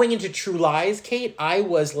going into True Lies, Kate, I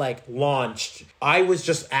was like launched. I was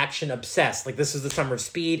just action obsessed. Like, this is the summer of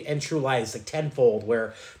Speed and True Lies, like tenfold,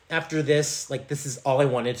 where after this, like, this is all I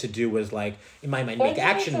wanted to do was, like, in my mind, make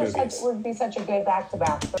action movies. Would be such a good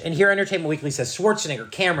back-to-back. And here Entertainment Weekly says,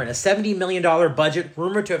 Schwarzenegger, Cameron, a $70 million budget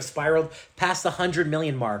rumored to have spiraled past the $100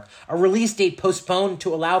 million mark. A release date postponed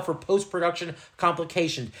to allow for post-production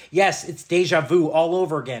complications. Yes, it's deja vu all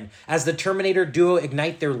over again, as the Terminator duo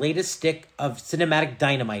ignite their latest stick of cinematic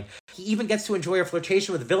dynamite. He even gets to enjoy a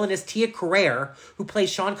flirtation with villainous Tia Carrere, who plays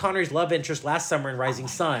Sean Connery's love interest last summer in Rising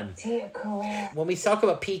Sun. Tia Carrere. When we talk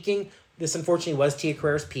about peaking, this unfortunately was Tia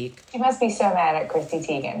Carrere's peak. She must be so mad at Chrissy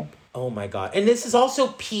Teigen. Oh my God. And this is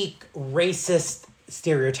also peak racist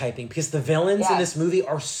stereotyping, because the villains in this movie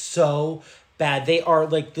are so bad. They are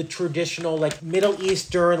like the traditional, like, Middle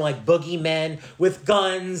Eastern, like, boogeymen with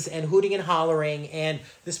guns and hooting and hollering. And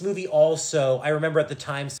this movie also, I remember at the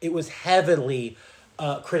time, it was heavily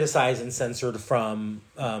criticized and censored from,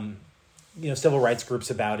 civil rights groups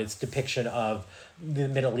about its depiction of the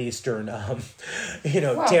Middle Eastern,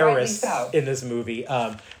 terrorists in this movie.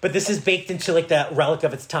 But this is baked into, like, that relic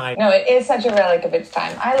of its time. No, it is such a relic of its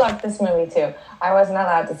time. I loved this movie too. I wasn't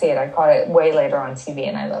allowed to see it. I caught it way later on TV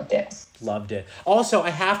and I loved it. Loved it. Also, I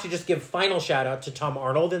have to just give final shout out to Tom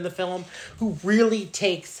Arnold in the film, who really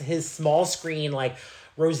takes his small screen, like,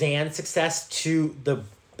 Roseanne success to the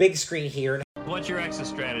big screen here. What's your exit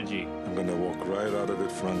strategy? I'm gonna walk right out of the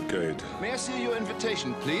front gate. May I see your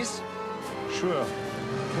invitation, please? Sure.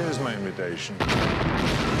 Here's my invitation. Yeah,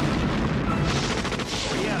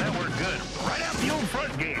 that worked good. Right out the old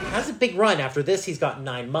front gate. Has a big run. After this, he's got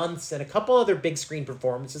 9 months and a couple other big screen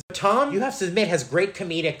performances. Tom, you have to admit, has great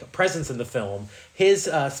comedic presence in the film. His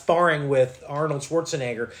sparring with Arnold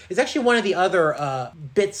Schwarzenegger is actually one of the other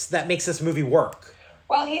bits that makes this movie work.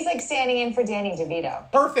 Well, he's like standing in for Danny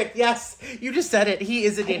DeVito. Perfect. Yes, you just said it. He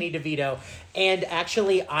is a Danny DeVito. And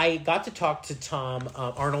actually, I got to talk to Tom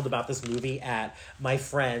Arnold about this movie at my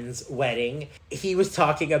friend's wedding. He was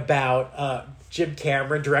talking about Jim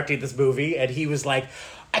Cameron directing this movie, and he was like,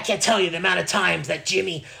 I can't tell you the amount of times that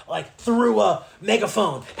Jimmy, like, threw a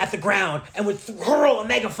megaphone at the ground and would hurl a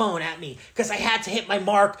megaphone at me because I had to hit my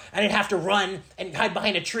mark and I'd have to run and hide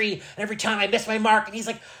behind a tree. And every time I missed my mark, and he's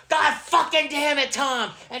like, God fucking damn it,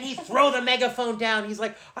 Tom. And he'd throw the megaphone down. He's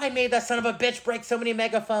like, I made that son of a bitch break so many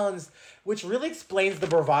megaphones. Which really explains the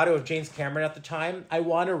bravado of James Cameron at the time. I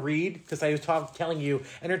want to read, because I was telling you,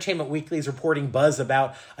 Entertainment Weekly is reporting buzz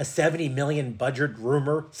about a $70 million budget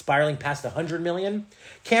rumor spiraling past $100 million.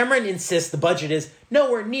 Cameron insists the budget is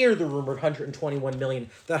nowhere near the rumored $121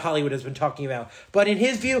 million that Hollywood has been talking about. But in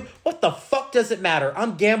his view, what the fuck does it matter?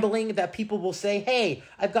 I'm gambling that people will say, hey,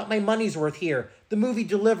 I've got my money's worth here. The movie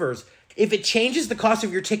delivers. If it changes the cost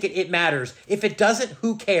of your ticket, it matters. If it doesn't,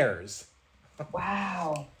 who cares?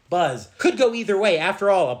 Wow. Buzz. Could go either way. After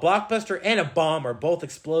all, a blockbuster and a bomb are both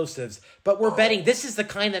explosives. But we're betting this is the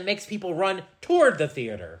kind that makes people run toward the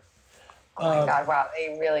theater. Oh my God, wow.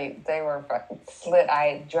 They were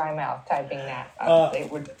slit-eyed, dry-mouth typing that. They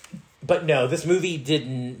were... But no, this movie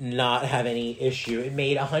did not have any issue. It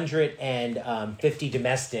made 150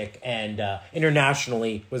 domestic, and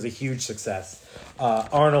internationally was a huge success.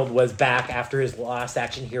 Arnold was back after his last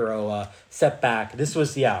action hero setback. This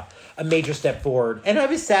was, a major step forward. And I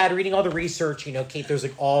was sad reading all the research. Kate, there's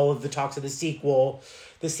like all of the talks of the sequel.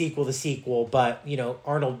 But,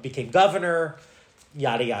 Arnold became governor,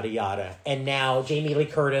 yada, yada, yada. And now Jamie Lee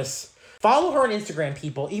Curtis... Follow her on Instagram,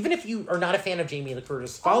 people. Even if you are not a fan of Jamie Lee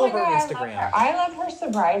Curtis, follow her on Instagram. I love her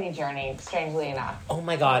sobriety journey, strangely enough. Oh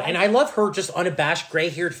my God. And I love her just unabashed,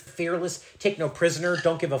 gray-haired, fearless, take no prisoner,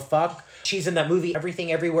 don't give a fuck. She's in that movie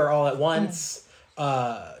Everything Everywhere All at Once,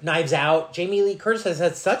 Knives Out. Jamie Lee Curtis has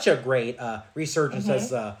had such a great resurgence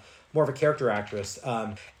as more of a character actress.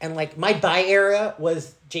 And like my bi era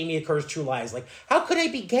was Jamie Lee Curtis' True Lies. Like, how could I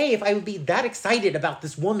be gay if I would be that excited about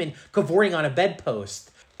this woman cavorting on a bedpost?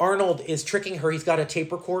 Arnold is tricking her. He's got a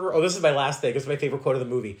tape recorder. Oh, this is my last thing. This is my favorite quote of the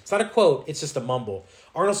movie. It's not a quote. It's just a mumble.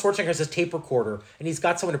 Arnold Schwarzenegger has this tape recorder, and he's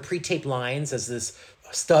got someone to pre-tape lines as this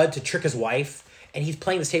stud to trick his wife. And he's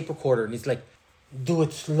playing this tape recorder, and he's like, do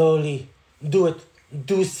it slowly. Do it.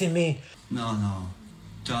 Do see me. No.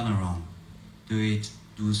 Turn around. Do it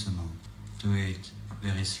doucement. Do it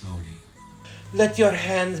very slowly. Let your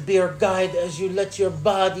hands be your guide as you let your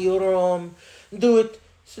body roam. Do it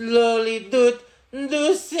slowly. Do it.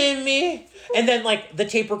 Do see me. And then like the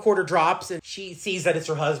tape recorder drops and she sees that it's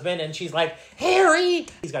her husband and she's like, Harry!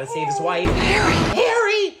 He's got to save his wife.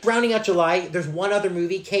 Harry! Rounding out July, there's one other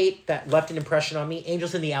movie, Kate, that left an impression on me.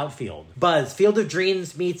 Angels in the Outfield. Buzz, Field of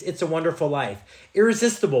Dreams meets It's a Wonderful Life.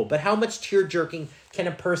 Irresistible, but how much tear-jerking can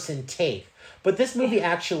a person take? But this movie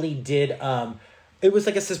actually did, it was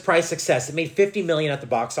like a surprise success. It made $50 million at the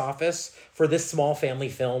box office. For this small family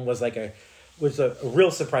film was like a was a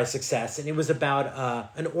real surprise success, and it was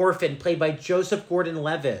about an orphan played by Joseph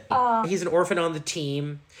Gordon-Levitt. He's an orphan on the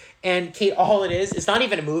team, and Kate, all it is, it's not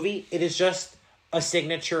even a movie, it is just a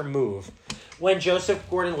signature move. When Joseph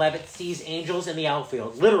Gordon-Levitt sees angels in the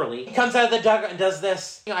outfield, literally, he comes out of the dugout and does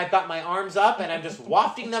this. I've got my arms up and I'm just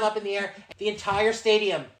wafting them up in the air. The entire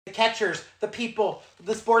stadium, the catchers, the people,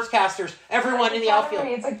 the sportscasters, everyone in the outfield.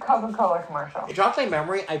 It's a Coca-Cola commercial. It dropped my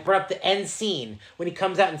memory. I brought up the end scene when he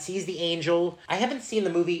comes out and sees the angel. I haven't seen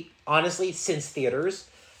the movie, honestly, since theaters.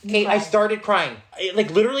 Kate, I started crying. It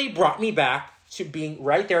literally brought me back to being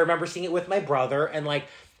right there. I remember seeing it with my brother, and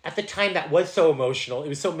at the time that was so emotional. It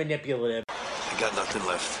was so manipulative. I got nothing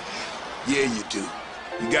left. Yeah, you do.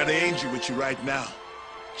 You got an angel with you right now.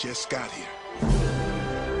 Just got here.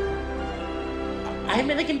 I'm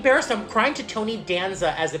embarrassed. I'm crying to Tony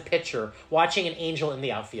Danza as a pitcher watching an angel in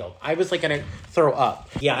the outfield. I was gonna throw up.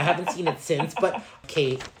 Yeah, I haven't seen it since. But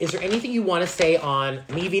Kate, is there anything you want to say on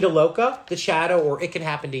Mi Vida Loca, The Shadow, or It Can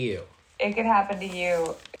Happen to You? It Could Happen to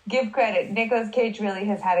You. Give credit. Nicolas Cage really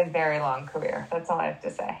has had a very long career. That's all I have to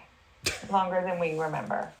say. Longer than we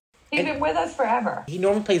remember. He's been with us forever. He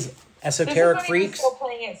normally plays esoteric freaks. He's still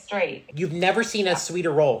playing it straight. You've never seen a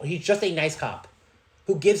sweeter role. He's just a nice cop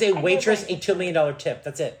who gives a waitress a $2 million tip.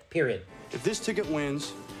 That's it. Period. If this ticket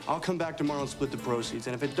wins, I'll come back tomorrow and split the proceeds.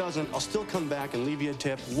 And if it doesn't, I'll still come back and leave you a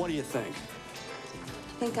tip. What do you think?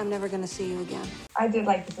 I think I'm never going to see you again. I did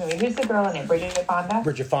like this movie. Who's the girl in it? Bridget Fonda?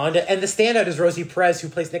 Bridget Fonda. And the standout is Rosie Perez, who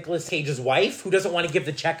plays Nicolas Cage's wife, who doesn't want to give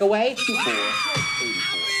the check away.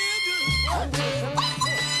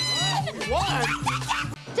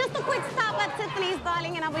 Just a quick stop at Tiffany's,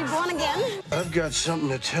 darling, and I'll be born again. I've got something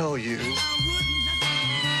to tell you. $2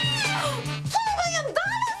 million?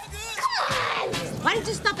 Come on! Why don't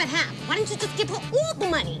you stop at half? Why don't you just give her all the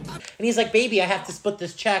money? And he's like, baby, I have to split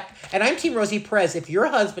this check. And I'm Team Rosie Perez. If your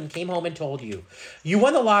husband came home and told you, you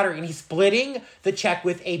won the lottery, and he's splitting the check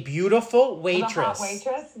with a beautiful waitress. A hot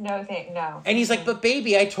waitress? No. And he's like, but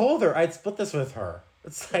baby, I told her I'd split this with her.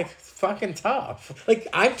 It's fucking tough.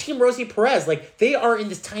 I'm Team Rosie Perez. They are in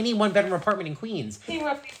this tiny one-bedroom apartment in Queens. Team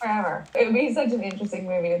Rosie forever. It would be such an interesting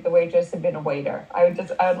movie if the waitress had been a waiter. I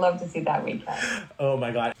would love to see that weekend. Oh my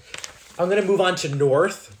God. I'm going to move on to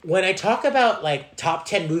North. When I talk about top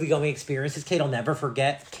 10 movie-going experiences, Kate, I'll never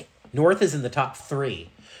forget, North is in the top 3.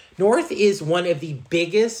 North is one of the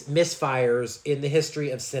biggest misfires in the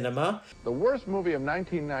history of cinema. The worst movie of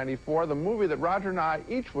 1994, the movie that Roger and I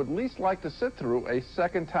each would least like to sit through a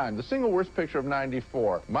second time. The single worst picture of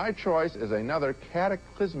 94. My choice is another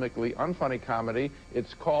cataclysmically unfunny comedy.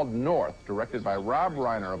 It's called North, directed by Rob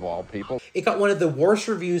Reiner, of all people. It got one of the worst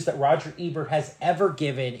reviews that Roger Ebert has ever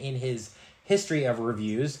given in his history of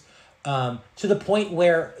reviews. To the point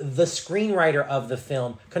where the screenwriter of the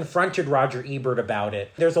film confronted Roger Ebert about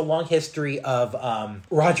it. There's a long history of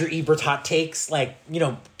Roger Ebert's hot takes,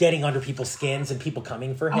 getting under people's skins and people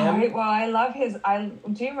coming for him. I love his...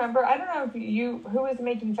 do you remember? I don't know if who was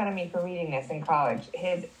making fun of me for reading this in college.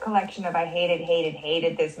 His collection of I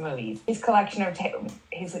hated this movies. His collection of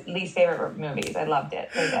his least favorite movies. I loved it.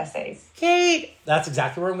 His essays. Kate! That's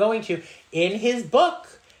exactly where I'm going to. In his book...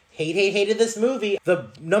 hated this movie. The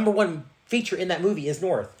number one feature in that movie is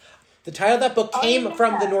North. The title of that book came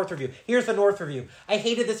from the North Review. Here's the North Review. I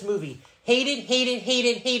hated this movie. Hated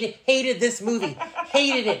this movie.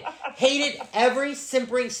 Hated it. Hated every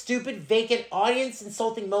simpering, stupid, vacant,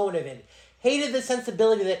 audience-insulting moment of it. Hated the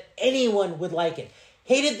sensibility that anyone would like it.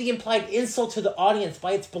 Hated the implied insult to the audience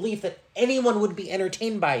by its belief that anyone would be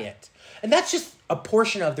entertained by it. And that's just a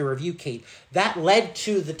portion of the review, Kate. That led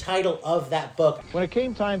to the title of that book. When it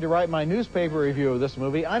came time to write my newspaper review of this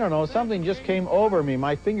movie, I don't know, something just came over me.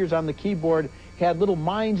 My fingers on the keyboard had little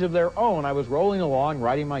minds of their own. I was rolling along,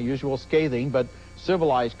 writing my usual scathing but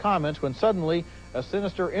civilized comments, when suddenly a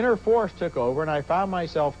sinister inner force took over and I found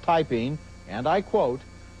myself typing, and I quote,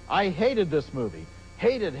 I hated this movie.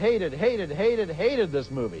 Hated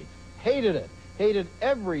this movie. Hated it. Hated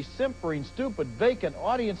every simpering, stupid, vacant,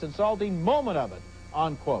 audience-insulting moment of it,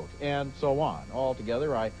 unquote, and so on.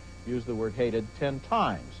 Altogether, I used the word hated 10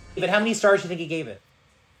 times. But how many stars do you think he gave it?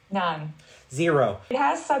 None. 0. It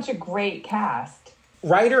has such a great cast.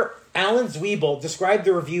 Writer Alan Zwiebel described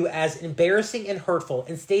the review as embarrassing and hurtful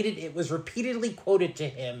and stated it was repeatedly quoted to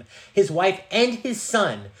him, his wife, and his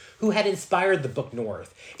son, who had inspired the book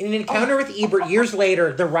North. In an encounter with Ebert years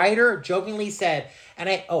later, the writer jokingly said,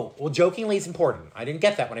 jokingly is important. I didn't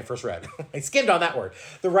get that when I first read. I skimmed on that word.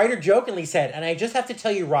 The writer jokingly said, and I just have to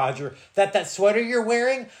tell you, Roger, that sweater you're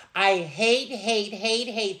wearing, I hate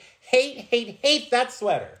that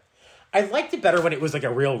sweater. I liked it better when it was like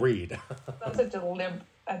a real read. That's such a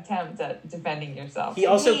attempt at defending yourself. He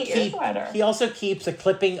also keeps a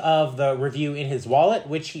clipping of the review in his wallet,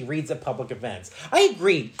 which he reads at public events. I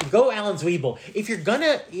agree. Go Alan Zwiebel. If you're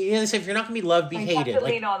gonna, if you're not gonna be loved, be hated. Kept the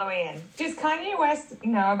lead all the way in. Does Kanye West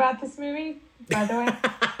know about this movie? By the way.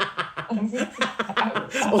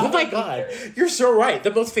 Oh my God, you're so right.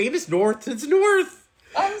 The most famous North is North.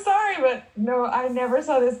 I'm sorry, but no, I never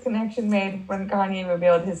saw this connection made when Kanye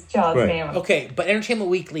revealed his child's name. Okay, but Entertainment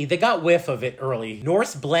Weekly, they got whiff of it early.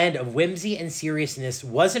 North's blend of whimsy and seriousness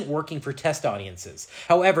wasn't working for test audiences.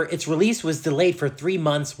 However, its release was delayed for 3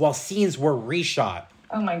 months while scenes were reshot.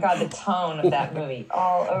 Oh my God, the tone of that movie,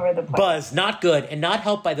 all over the place. Buzz, not good, and not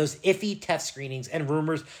helped by those iffy test screenings and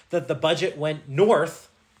rumors that the budget went north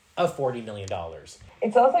of $40 million.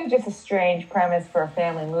 It's also just a strange premise for a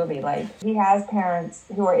family movie. Like, he has parents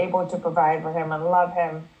who are able to provide for him and love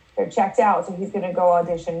him. They're checked out, so he's going to go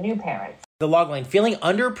audition new parents. The logline, feeling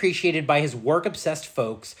underappreciated by his work-obsessed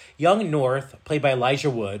folks, young North, played by Elijah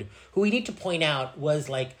Wood, who we need to point out was,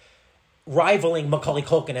 like, rivaling Macaulay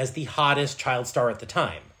Culkin as the hottest child star at the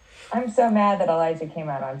time. I'm so mad that Elijah came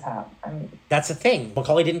out on top. That's the thing.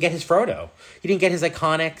 Macaulay didn't get his Frodo. He didn't get his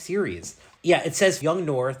iconic series. Yeah, it says young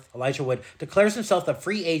North, Elijah Wood, declares himself a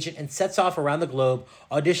free agent and sets off around the globe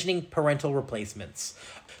auditioning parental replacements.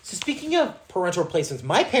 So speaking of parental replacements,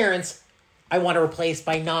 my parents I want to replace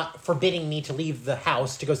by not forbidding me to leave the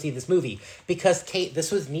house to go see this movie. Because, Kate,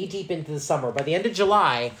 this was knee-deep into the summer. By the end of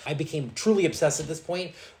July, I became truly obsessed at this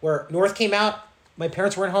point, where North came out, my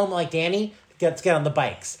parents weren't home, like, Danny, let's get on the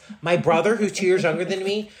bikes. My brother, who's 2 years younger than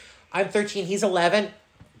me, I'm 13, he's 11,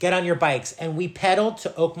 get on your bikes. And we pedaled to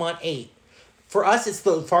Oakmont 8. For us, it's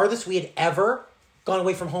the farthest we had ever gone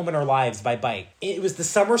away from home in our lives by bike. It was the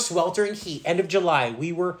summer sweltering heat, end of July.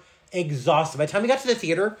 We were exhausted. By the time we got to the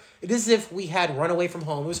theater, it is as if we had run away from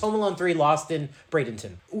home. It was Home Alone 3 Lost in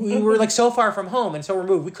Bradenton. We were like so far from home and so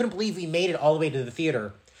removed. We couldn't believe we made it all the way to the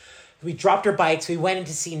theater. We dropped our bikes. We went in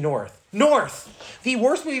to see North. The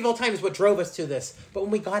worst movie of all time is what drove us to this. But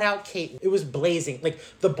when we got out, Kate, it was blazing. Like,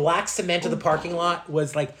 the black cement of the parking lot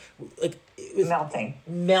was like it was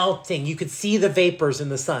melting. You could see the vapors in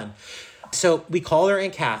the sun. So we called her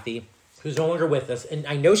Aunt Kathy, who's no longer with us. And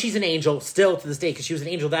I know she's an angel still to this day because she was an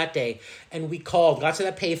angel that day. And we called, got to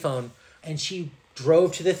that payphone, and she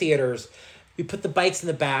drove to the theaters. We put the bikes in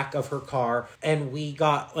the back of her car, and we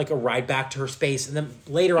got like a ride back to her space. And then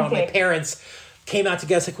later on, my parents came out to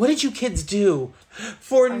get us, like, what did you kids do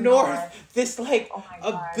for North? This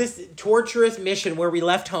this torturous mission where we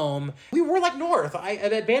left home. We were like North. I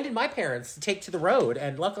abandoned my parents to take to the road,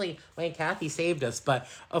 and luckily my Aunt Kathy saved us. But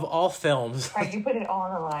of all films, right, you put it all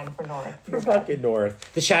on the line for North. For fucking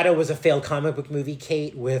North. The Shadow was a failed comic book movie,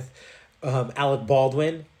 Kate, with Alec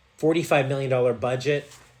Baldwin, $45 million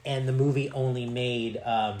budget. And the movie only made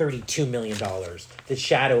 $32 million. The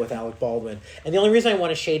Shadow with Alec Baldwin. And the only reason I want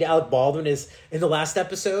to shade Alec Baldwin is in the last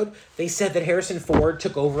episode, they said that Harrison Ford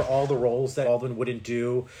took over all the roles that Baldwin wouldn't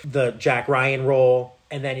do. The Jack Ryan role,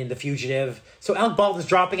 and then in The Fugitive. So Alec Baldwin's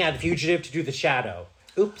dropping out of The Fugitive to do The Shadow.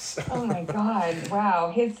 Oops. Oh my God. Wow.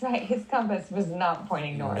 His compass was not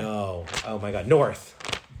pointing north. No. Oh my God. North.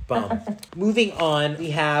 Bum. Moving on, we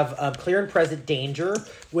have Clear and Present Danger,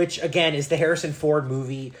 which again is the Harrison Ford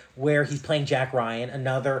movie where he's playing Jack Ryan,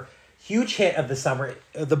 another huge hit of the summer.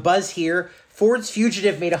 The buzz here, Ford's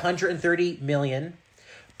Fugitive made $130 million,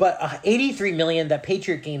 but $83 million that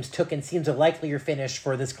Patriot Games took and seems a likelier finish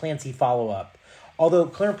for this Clancy follow-up. Although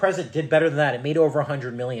Clear and Present did better than that, it made over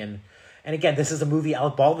 $100 million. And again, this is a movie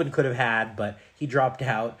Alec Baldwin could have had, but he dropped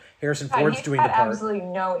out. Harrison Ford's doing the part. Absolutely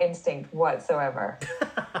no instinct whatsoever.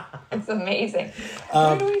 It's amazing.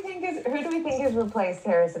 Who do we think has replaced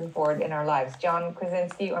Harrison Ford in our lives? John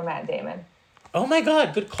Krasinski or Matt Damon? Oh my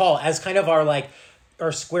God, good call. As kind of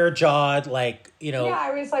our square-jawed,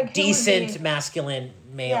 I was like, decent masculine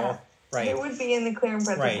male. Yeah. Right. It would be in the Clear and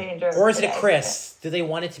Present Danger. Or is it a Chris? Do they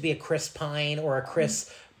want it to be a Chris Pine or a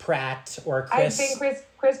Chris Pratt or a Chris? I think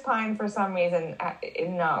Chris Pine for some reason.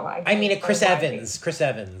 No, I mean a Chris Evans. Chris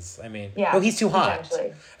Evans. I mean, yeah, he's too hot.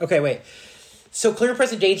 Okay, wait. So Clear and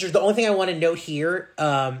Present Danger. The only thing I want to note here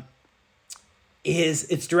is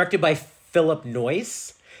it's directed by Philip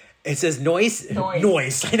Noyce. It says Noyce. I don't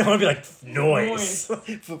want to be like Noyce.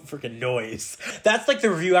 Freaking Noyce. That's like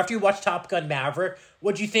the review after you watch Top Gun Maverick.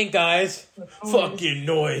 What'd you think, guys? Fucking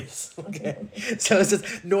Noyce. Okay. So it says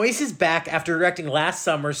Noyce is back after directing last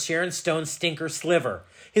summer's Sharon Stone stinker Sliver.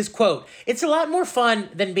 His quote, "It's a lot more fun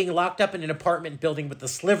than being locked up in an apartment building with the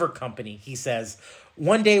Sliver Company," he says.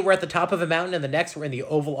 "One day we're at the top of a mountain and the next we're in the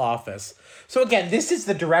Oval Office." So again, this is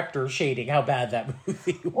the director shading how bad that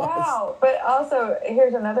movie was. Wow. But also,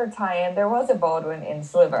 here's another tie-in. There was a Baldwin in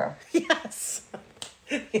Sliver. Yes.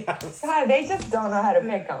 Yes. God, they just don't know how to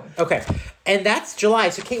pick them. Okay, and that's July.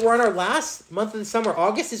 So, Kate, we're on our last month of the summer.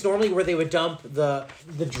 August is normally where they would dump the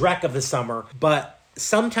dreck of the summer, but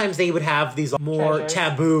sometimes they would have these more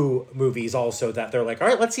taboo movies also that they're like, all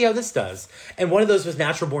right, let's see how this does. And one of those was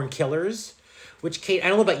Natural Born Killers, which, Kate, I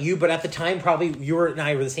don't know about you, but at the time, probably you and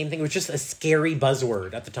I were the same thing. It was just a scary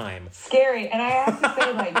buzzword at the time. Scary. And I have to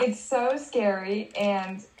say, like, it's so scary.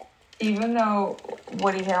 And even though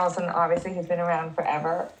Woody Harrelson, obviously, has been around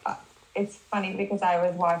forever, it's funny because I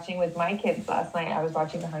was watching with my kids last night. I was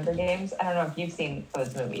watching The Hunger Games. I don't know if you've seen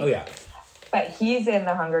those movies. Oh, yeah. But he's in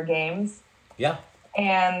The Hunger Games. Yeah.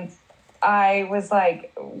 And I was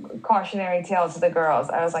like, cautionary tale to the girls.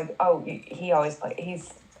 I was like, oh, he always plays.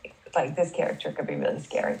 He's like, this character could be really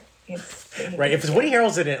scary. He's right. If it's Woody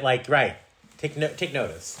Harrelson in it, like, right. Take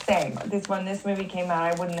notice. Same. When this movie came out,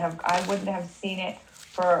 I wouldn't have seen it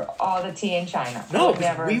for all the tea in China. No,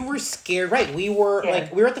 we were scared. Right. We were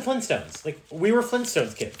like, we were at the Flintstones. Like, we were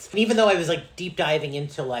Flintstones kids. And even though I was like deep diving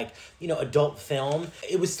into like, adult film,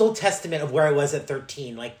 it was still testament of where I was at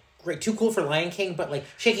 13. Like, great, too cool for Lion King, but like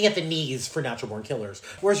shaking at the knees for Natural Born Killers.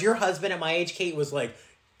 Whereas your husband at my age, Kate, was like,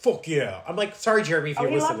 fuck yeah. I'm like, sorry, Jeremy, if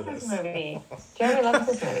you're listening to this. Movie. Jeremy loves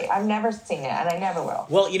this movie. I've never seen it, and I never will.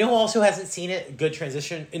 Well, you know who also hasn't seen it? Good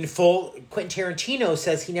transition. In full, Quentin Tarantino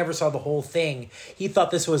says he never saw the whole thing. He thought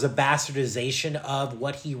this was a bastardization of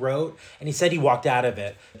what he wrote, and he said he walked out of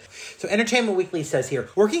it. So Entertainment Weekly says here,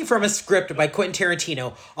 working from a script by Quentin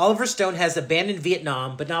Tarantino, Oliver Stone has abandoned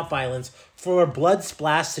Vietnam, but not violence, for a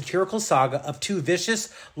blood-splashed satirical saga of two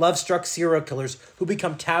vicious, love-struck serial killers who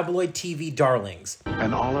become tabloid TV darlings.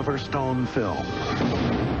 An Oliver Stone film.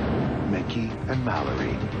 Mickey and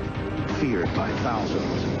Mallory. Feared by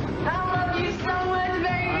thousands. I love you so much,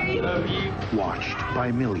 baby. I love you. Watched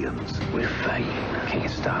by millions. We're fighting. Can't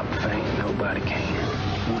stop fighting. Nobody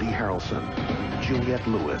can. Woody Harrelson, Juliette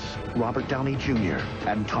Lewis, Robert Downey Jr.,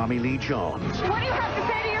 and Tommy Lee Jones. What do you have to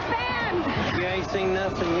say to your fans? You ain't seen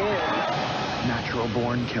nothing yet. Natural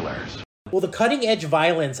Born Killers. Will the cutting-edge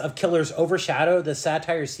violence of Killers overshadow the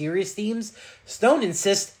satire's serious themes? Stone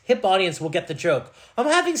insists hip audience will get the joke. I'm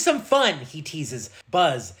having some fun, he teases.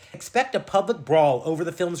 Buzz. Expect a public brawl over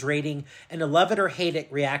the film's rating and a love it or hate it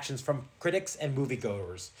reactions from critics and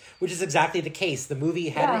moviegoers, which is exactly the case. The movie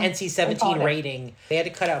had an NC-17 rating. They had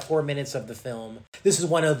to cut out 4 minutes of the film. This is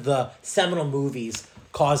one of the seminal movies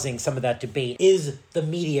causing some of that debate. Is the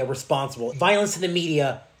media responsible? Violence in the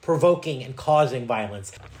media provoking and causing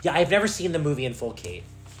violence. Yeah, I've never seen the movie in full, Kate.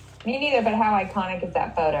 Me neither, but how iconic is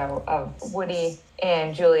that photo of Woody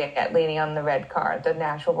and Juliette leaning on the red car, the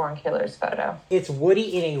Natural Born Killers photo? It's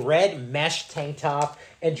Woody in a red mesh tank top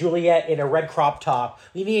and Juliette in a red crop top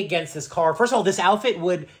leaning against this car. First of all, this outfit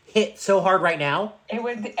would hit so hard right now. It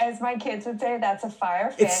would, as my kids would say, that's a fire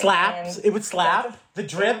fit. It slaps. It would slap. The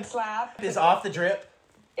drip is off the drip.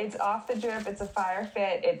 It's off the drip. It's a fire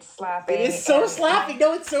fit. It's slapping. It is so slapping.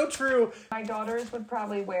 No, it's so true. My daughters would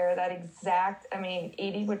probably wear that exact...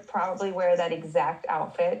 Edie would probably wear that exact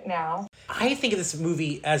outfit now. I think of this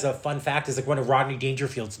movie as a fun fact as like one of Rodney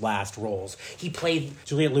Dangerfield's last roles. He played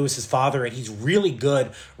Juliette Lewis's father, and he's really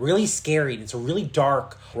good, really scary, and it's a really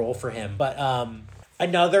dark role for him. But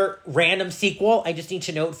another random sequel, I just need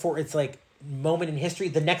to note for its like moment in history,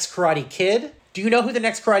 The Next Karate Kid. Do you know who the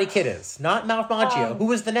next Karate Kid is? Not Ralph Macchio. Who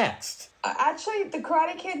was the next? Actually, the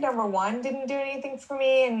Karate Kid #1 didn't do anything for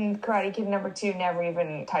me, and Karate Kid #2 never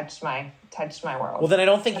even touched my world. Well, then I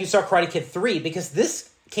don't think you saw Karate Kid 3, because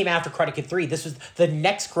this came after Karate Kid 3. This was the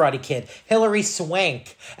next Karate Kid. Hilary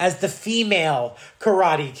Swank as the female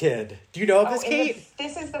Karate Kid. Do you know of this, Kate?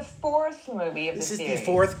 This is the 4th movie of the series.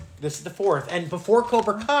 This is the fourth. And before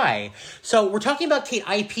Cobra Kai. So we're talking about, Kate,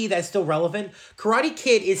 IP that's still relevant. Karate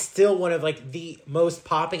Kid is still one of like the most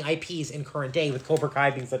popping IPs in current day, with Cobra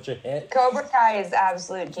Kai being such a hit. Cobra Kai is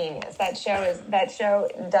absolute genius. That show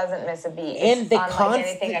doesn't miss a beat. It's unlike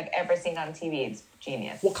anything I've ever seen on TV. It's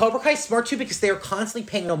genius. Well, Cobra Kai is smart too, because they are constantly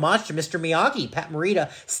paying homage to Mr. Miyagi, Pat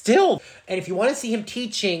Morita, still. And if you want to see him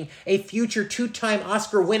teaching a future 2-time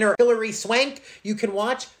Oscar winner, Hilary Swank, you can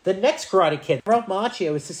watch The Next Karate Kid. Ralph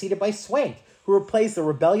Macchio is succeeded by Swank, who replaced the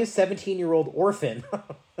rebellious 17-year-old orphan.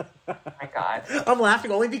 Oh my God. I'm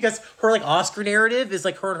laughing only because her like Oscar narrative is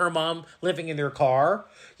like her and her mom living in their car,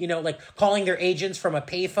 like calling their agents from a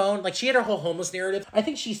payphone. Like she had her whole homeless narrative. I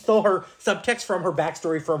think she stole her subtext from her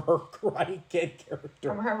backstory from her Karate Kid character.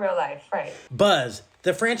 From her real life, right. Buzz,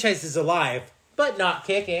 the franchise is alive, but not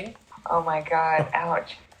kicking. Oh my God,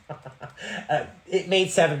 ouch. It made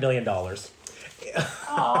 $7 million.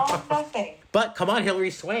 Oh, nothing. But come on,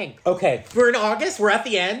 Hilary Swank. Okay, we're in August. We're at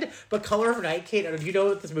the end. But Color of Night, Kate, do you know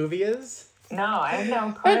what this movie is? No, I have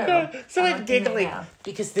no clue. So I'm giggling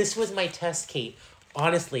because this was my test, Kate.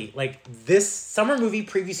 Honestly, like, this summer movie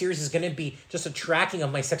preview series is going to be just a tracking of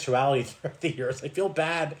my sexuality throughout the years. I feel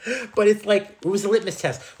bad, but it's like, it was a litmus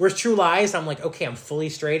test. Whereas True Lies, I'm like, okay, I'm fully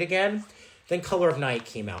straight again. Then Color of Night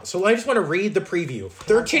came out. So I just want to read the preview.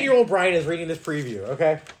 13-year-old Brian is reading this preview,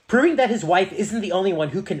 okay? Proving that his wife isn't the only one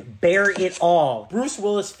who can bear it all, Bruce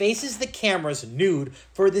Willis faces the cameras nude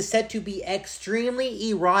for the set to be extremely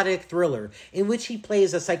erotic thriller in which he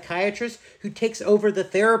plays a psychiatrist who takes over the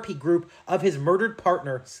therapy group of his murdered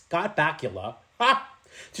partner, Scott Bakula,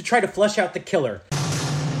 to try to flush out the killer.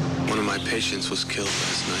 One of my patients was killed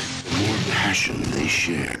last night. The more passion they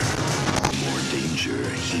share, the more danger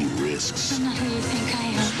he risks. I'm not who you think I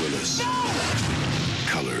am. Willis. No!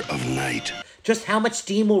 Color of Night. Just how much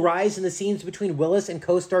steam will rise in the scenes between Willis and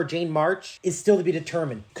co-star Jane March is still to be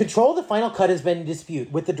determined. Control of the final cut has been in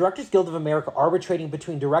dispute, with the Directors Guild of America arbitrating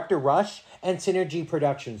between director Rush and Synergy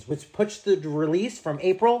Productions, which pushed the release from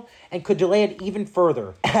April and could delay it even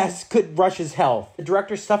further, as could Rush's health. The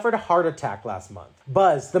director suffered a heart attack last month.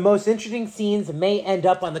 Buzz, the most interesting scenes may end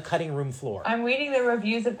up on the cutting room floor. I'm reading the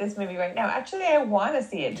reviews of this movie right now. Actually, I want to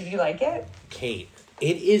see it. Did you like it? Kate,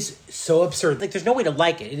 it is so absurd. Like, there's no way to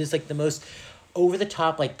like it. It is like the most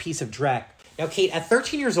over-the-top, like, piece of dreck. Now, Kate, at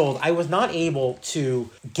 13 years old, I was not able to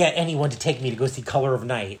get anyone to take me to go see Color of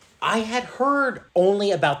Night. I had heard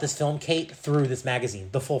only about this film, Kate, through this magazine.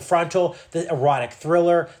 The full frontal, the erotic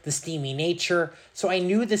thriller, the steamy nature. So I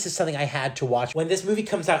knew this is something I had to watch when this movie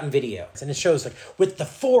comes out in video. And it shows, like, with the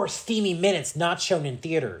 4 steamy minutes not shown in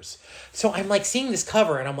theaters. So I'm, like, seeing this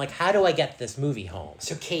cover, and I'm like, how do I get this movie home?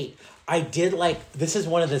 So, Kate, I did, like, this is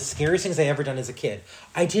one of the scariest things I ever done as a kid.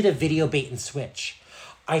 I did a video bait and switch.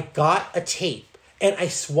 I got a tape, and I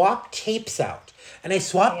swapped tapes out. And I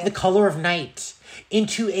swapped The Color of Night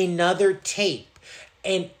into another tape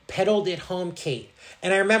and pedaled it home, Kate.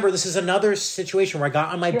 And I remember this is another situation where I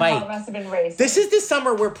got on my bike. Your heart must have been racing. This is the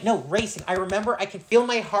summer where, racing. I remember I can feel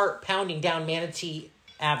my heart pounding down Manatee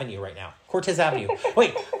Avenue right now. Cortez Avenue.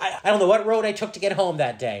 Wait, I don't know what road I took to get home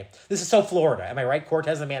that day. This is so Florida. Am I right?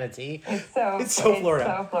 Cortez and Manatee? It's so Florida.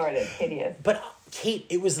 It's so Florida. It's hideous. But, Kate,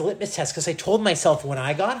 it was the litmus test because I told myself when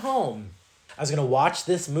I got home, I was going to watch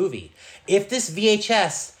this movie. If this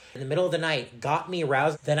VHS in the middle of the night got me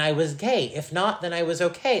aroused, then I was gay. If not, then I was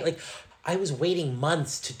okay. Like, I was waiting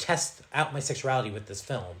months to test out my sexuality with this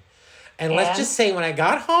film. And let's just say when I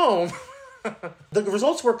got home, the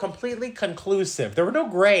results were completely conclusive. There were no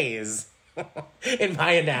grays in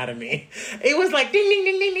my anatomy. It was like ding, ding,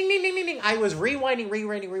 ding, ding, ding, ding, ding, ding. I was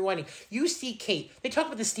rewinding. You see, Kate, they talk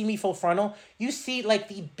about the steamy full frontal. You see, like,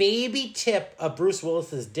 the baby tip of Bruce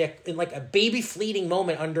Willis's dick in, like, a baby fleeting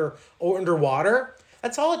moment underwater.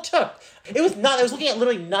 That's all it took. It was not. I was looking at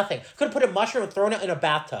literally nothing. Could have put a mushroom and thrown it in a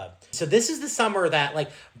bathtub. So this is the summer that, like,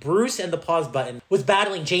 Bruce and the pause button was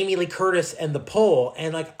battling Jamie Lee Curtis and the pole,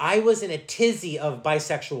 and, like, I was in a tizzy of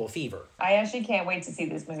bisexual fever. I actually can't wait to see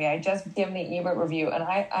this movie. I just gave him the Ebert review, and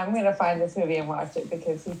I'm going to find this movie and watch it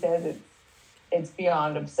because he says it's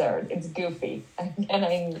beyond absurd. It's goofy.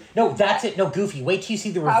 No, that's it. No, goofy. Wait till you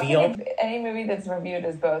see the reveal. How can any movie that's reviewed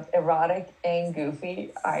as both erotic and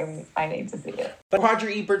goofy, I need to see it. But Roger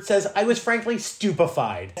Ebert says, I was frankly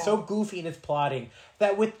stupefied. Yeah. So goofy in its plotting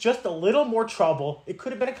that with just a little more trouble, it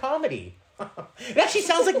could have been a comedy. It actually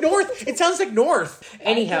sounds like North. It sounds like North.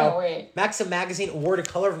 Anyhow, Maxim Magazine awarded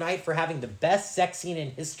Color of Night for having the best sex scene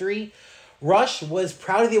in history. Rush was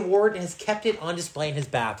proud of the award and has kept it on display in his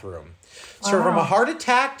bathroom. So from a heart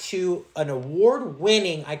attack to an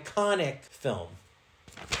award-winning, iconic film.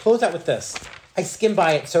 Close out with this. I skimmed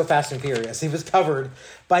by it so fast and furious. It was covered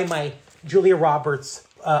by my Julia Roberts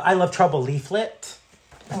I Love Trouble leaflet.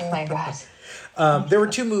 Oh my God. There were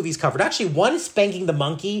 2 movies covered. Actually, one is Spanking the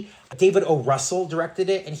Monkey. David O. Russell directed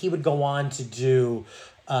it, and he would go on to do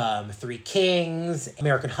Three Kings,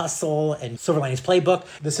 American Hustle, and Silver Linings Playbook.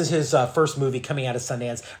 This is his first movie coming out of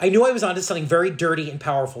Sundance. I knew I was onto something very dirty and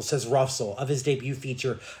powerful, says Russell, of his debut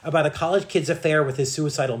feature about a college kid's affair with his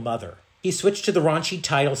suicidal mother. He switched to the raunchy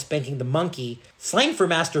title, Spanking the Monkey, slang for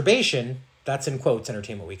masturbation, that's in quotes,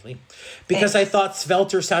 Entertainment Weekly, because I thought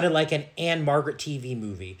Svelter sounded like an Anne Margaret TV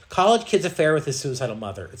movie. College kid's affair with his suicidal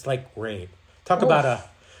mother. It's like, great. Talk about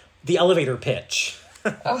the elevator pitch.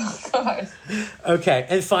 Oh, God. Okay,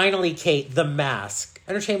 and finally, Kate, The Mask.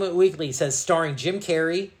 Entertainment Weekly says starring Jim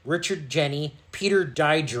Carrey, Richard Jeni, Peter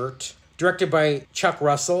Dijert, directed by Chuck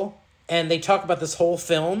Russell, and they talk about this whole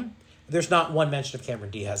film. There's not one mention of Cameron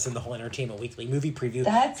Diaz in the whole Entertainment Weekly movie preview.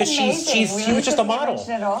 That's amazing. She was just a model.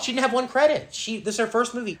 She didn't have one credit. This is her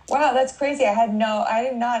first movie. Wow, that's crazy. I did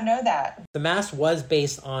not know that. The Mask was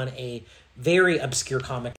based on a very obscure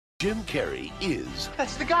comic. Jim Carrey is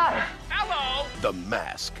That's the guy. Hello. The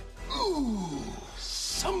Mask. Ooh,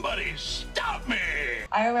 somebody stop me.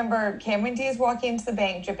 I remember Cameron Diaz walking into the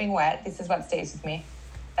bank dripping wet. This is what stays with me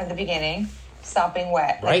at the beginning. Sopping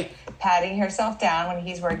wet. Right. Like, patting herself down when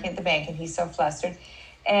he's working at the bank and he's so flustered.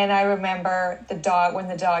 And I remember the dog, when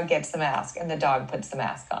the dog gets the mask and the dog puts the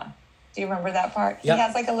mask on. Do you remember that part? Yep. He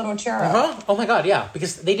has like a little churro. Uh-huh. Oh my God, yeah.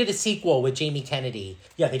 Because they did a sequel with Jamie Kennedy.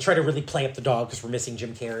 Yeah, they try to really play up the dog because we're missing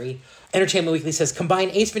Jim Carrey. Entertainment Weekly says, combine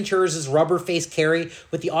Ace Ventura's rubber-faced Carrey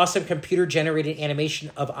with the awesome computer-generated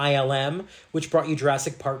animation of ILM, which brought you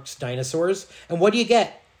Jurassic Park's dinosaurs. And what do you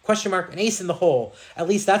get? Question mark, an ace in the hole. At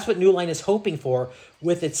least that's what New Line is hoping for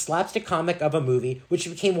with its slapstick comic of a movie, which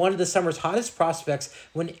became one of the summer's hottest prospects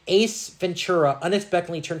when Ace Ventura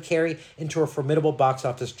unexpectedly turned Carrey into a formidable box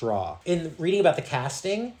office draw. In reading about the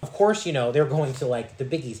casting, of course, you know, they were going to like the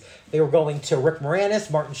biggies. They were going to Rick Moranis,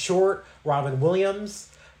 Martin Short, Robin Williams.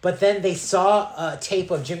 But then they saw a tape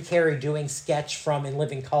of Jim Carrey doing sketch from In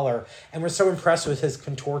Living Color and were so impressed with his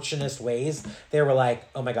contortionist ways. They were like,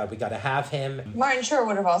 oh my God, we got to have him. Martin Short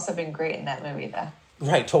would have also been great in that movie, though.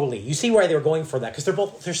 Right, totally. You see why they were going for that, because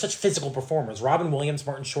they're such physical performers. Robin Williams,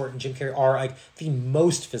 Martin Short, and Jim Carrey are like the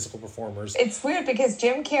most physical performers. It's weird because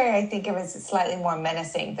Jim Carrey, I think, is slightly more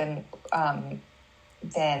menacing than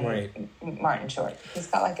right. Martin Short. He's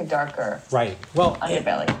got like a darker underbelly.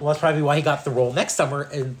 Well, that's probably why he got the role next summer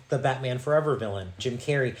in the Batman Forever villain, Jim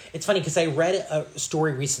Carrey. It's funny because I read a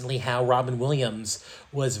story recently how Robin Williams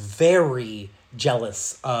was very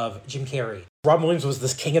jealous of Jim Carrey. Robin Williams was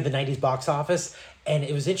this king of the 90s box office, and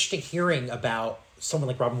it was interesting hearing about someone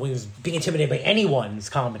like Robin Williams being intimidated by anyone's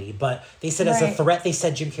comedy, but they said as a threat, they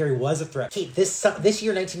said Jim Carrey was a threat. Kate, this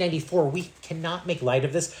year, 1994, we cannot make light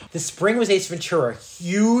of this. This spring was Ace Ventura,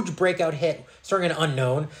 huge breakout hit, starring an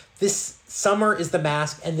unknown. This summer is The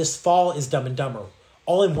Mask, and this fall is Dumb and Dumber.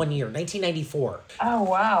 All in 1 year, 1994. Oh,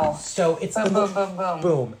 wow. So it's boom, boom, boom, boom.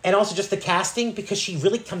 Boom. And also just the casting, because she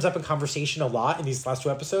really comes up in conversation a lot in these last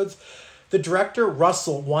two episodes. The director,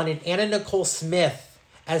 Russell, wanted Anna Nicole Smith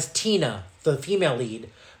as Tina, the female lead,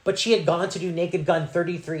 but she had gone to do Naked Gun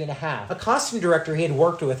 33 and a half. A costume director he had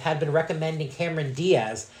worked with had been recommending Cameron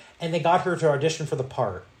Diaz, and they got her to audition for the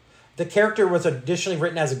part. The character was additionally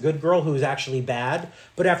written as a good girl who was actually bad,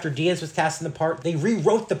 but after Diaz was cast in the part, they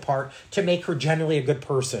rewrote the part to make her generally a good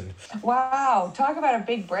person. Wow, talk about a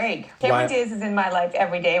big break. Cameron Diaz is in my life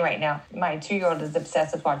every day right now. My 2-year-old is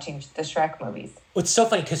obsessed with watching the Shrek movies. It's so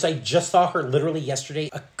funny because I just saw her literally yesterday.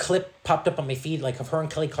 A clip popped up on my feed like of her and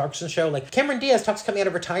Kelly Clarkson show. Like Cameron Diaz talks coming out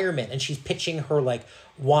of retirement and she's pitching her like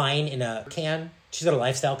wine in a can. She's got a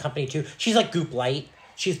lifestyle company too. She's like Goop Light.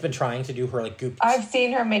 She's been trying to do her like Goop. I've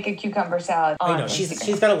seen her make a cucumber salad on I know,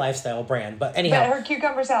 she's got a lifestyle brand, but anyhow. But her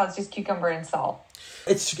cucumber salad is just cucumber and salt.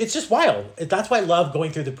 It's just wild. That's why I love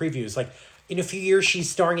going through the previews. Like, in a few years, she's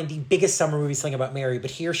starring in the biggest summer movie, Sling About Mary,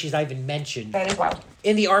 but here she's not even mentioned. That is wild.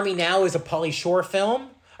 In the Army Now is a Pauly Shore film.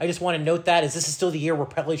 I just want to note that, as this is still the year where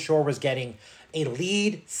Pauly Shore was getting a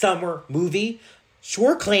lead summer movie.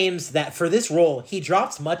 Shore claims that for this role, he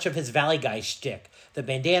drops much of his Valley Guy shtick. The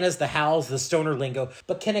bandanas, the howls, the stoner lingo.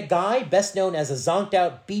 But can a guy best known as a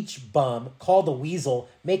zonked-out beach bum called the Weasel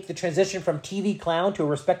make the transition from TV clown to a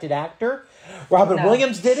respected actor? Robin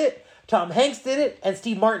Williams did it, Tom Hanks did it, and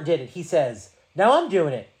Steve Martin did it. He says, now I'm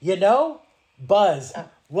doing it. You know? Buzz.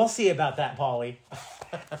 We'll see about that, Pauly.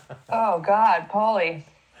 Oh, God, Pauly.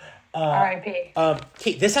 R.I.P.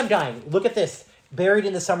 Kate, this I'm dying. Look at this. Buried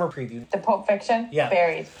in the summer preview. The Pulp Fiction? Yeah.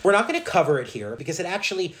 Buried. We're not going to cover it here because it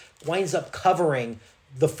actually winds up covering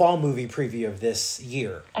the fall movie preview of this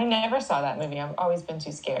year. I never saw that movie. I've always been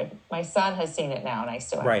too scared. My son has seen it now, and I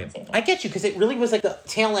still haven't seen it. I get you, because it really was like the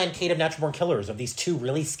tail end Kate of Natural Born Killers of these two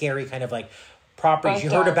really scary kind of like properties. You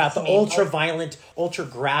heard about the ultra-violent,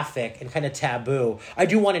 ultra-graphic, and kind of taboo. I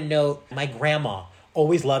do want to note my grandma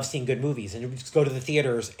always loved seeing good movies and just go to the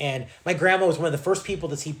theaters. And my grandma was one of the first people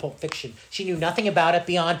to see Pulp Fiction. She knew nothing about it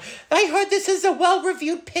beyond, I heard this is a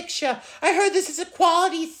well-reviewed picture. I heard this is a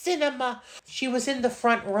quality cinema. She was in the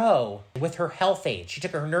front row with her health aide. She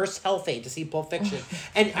took her nurse health aide to see Pulp Fiction.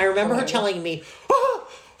 And I remember her telling me,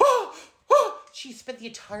 she spent the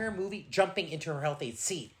entire movie jumping into her health aide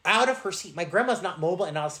seat, out of her seat. My grandma's not mobile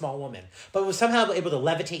and not a small woman, but was somehow able to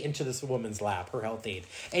levitate into this woman's lap, her health aide.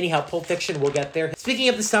 Anyhow, Pulp Fiction, we'll get there. Speaking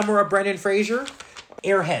of the summer of Brendan Fraser,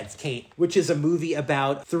 Airheads, Kate, which is a movie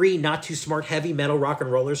about 3 not-too-smart heavy metal rock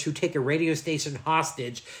and rollers who take a radio station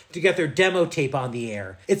hostage to get their demo tape on the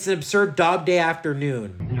air. It's an absurd dog day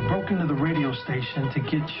afternoon. You broke into the radio station to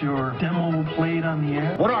get your demo played on the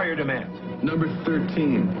air? What are your demands? Number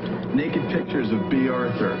 13, naked pictures of B.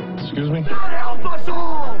 Arthur. Excuse me? God help us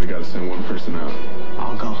all! We gotta send one person out.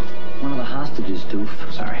 I'll go. One of the hostages, doof.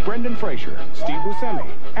 Sorry. Brendan Fraser, Steve Buscemi,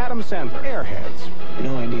 Adam Sandler, Airheads.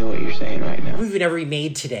 No idea what you're saying right now. Movie never be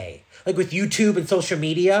made today. Like with YouTube and social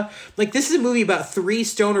media. Like this is a movie about three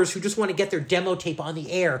stoners who just want to get their demo tape on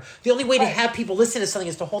the air. The only way to have people listen to something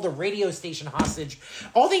is to hold a radio station hostage.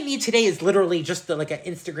 All they need today is literally just like an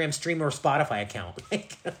Instagram stream or Spotify account.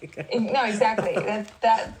 No, exactly.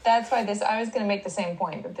 That's why I was going to make the same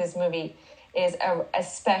point that this movie is a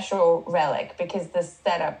special relic because the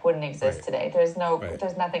setup wouldn't exist today. There's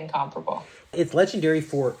nothing comparable. It's legendary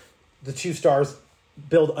for the two stars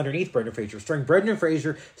billed underneath Brendan Fraser, starring Brendan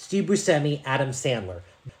Fraser, Steve Buscemi, Adam Sandler.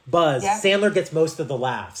 Buzz. Yep. Sandler gets most of the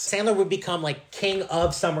laughs. Sandler would become like king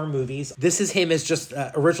of summer movies. This is him as just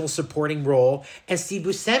original supporting role. And Steve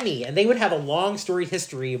Buscemi. And they would have a long storied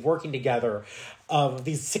history of working together of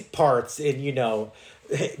these sick parts in,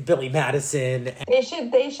 Billy Madison. They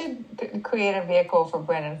should create a vehicle for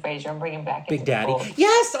Brendan Fraser and bring him back into Big Daddy. the fold.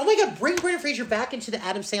 Yes! Oh my God, bring Brendan Fraser back into the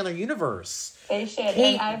Adam Sandler universe. They should.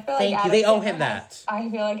 Kate, and I feel thank like you. They owe him that. I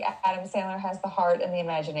feel like Adam Sandler has the heart and the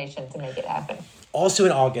imagination to make it happen. Also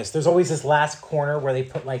in August, there's always this last corner where they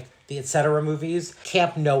put like the Etc. movies.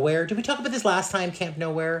 Camp Nowhere. Did we talk about this last time, Camp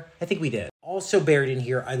Nowhere? I think we did. Also buried in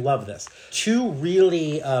here, I love this. Two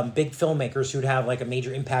really big filmmakers who'd have like a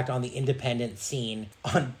major impact on the independent scene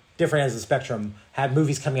on different ends of the spectrum had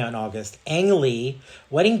movies coming out in August. Ang Lee,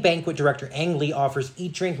 wedding banquet director Ang Lee offers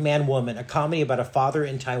Eat, Drink, Man, Woman, a comedy about a father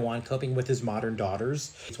in Taiwan coping with his modern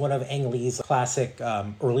daughters. It's one of Ang Lee's classic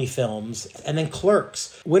early films. And then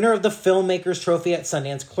Clerks, winner of the Filmmakers Trophy at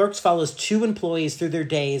Sundance. Clerks follows two employees through their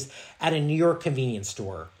days at a New York convenience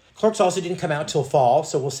store. Clerks also didn't come out till fall,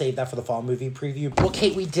 so we'll save that for the fall movie preview. Well,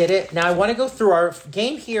 Kate, we did it. Now, I want to go through our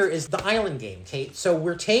game here is the island game, Kate. So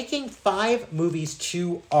we're taking 5 movies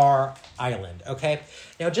to our island, okay?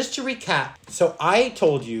 Now, just to recap, so I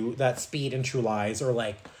told you that Speed and True Lies are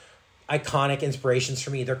like iconic inspirations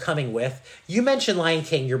for me. They're coming with. You mentioned Lion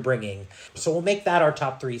King you're bringing. So we'll make that our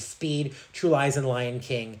top 3, Speed, True Lies, and Lion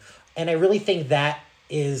King. And I really think that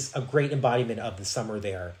is a great embodiment of the summer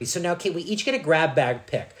there. So now, Kate, we each get a grab bag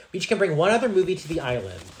pick. We each can bring one other movie to the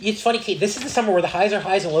island. It's funny, Kate, this is the summer where the highs are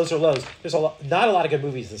highs and lows are lows. There's not a lot of good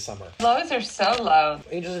movies this summer. Lows are so low.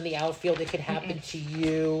 Angels in the Outfield, it could happen to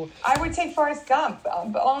you. I would take Forrest Gump,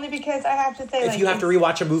 but only because I have to say, if you have to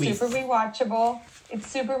rewatch a movie. Super rewatchable. It's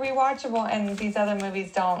super rewatchable, and these other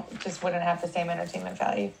movies wouldn't have the same entertainment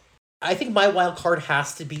value. I think my wild card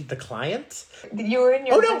has to be The Client. You were in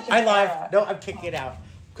your I lied. No, I'm kicking it out.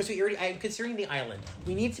 Because I'm considering the island.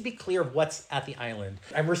 We need to be clear of what's at the island.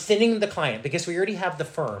 I'm rescinding The Client because we already have The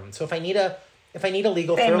Firm. So if I need a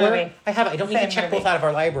legal thriller, movie. I have it. I don't need to check both out of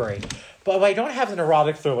our library. But I don't have an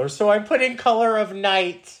erotic thriller, so I'm putting Color of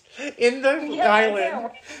Night in the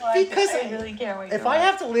island. Because I really can't wait. If I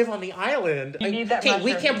have to live on the island, you need that mushroom.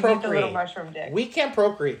 We can't you procreate. Need the little mushroom dick. We can't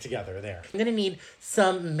procreate together there. I'm gonna need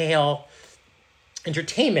some male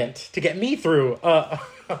entertainment to get me through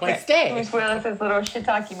my stay. Bruce Willis' little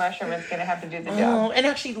shiitake mushroom is going to have to do the job. And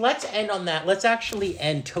actually, let's end on that. Let's actually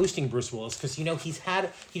end toasting Bruce Willis because,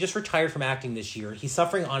 he just retired from acting this year. He's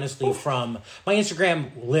suffering, honestly, from... My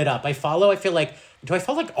Instagram lit up. Do I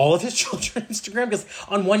follow all of his children on Instagram? Because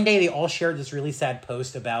on one day, they all shared this really sad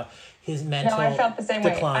post about his mental decline. No, I felt the same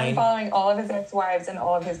way. I'm following all of his ex-wives and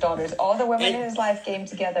all of his daughters. All the women in his life came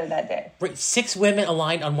together that day. Right, 6 women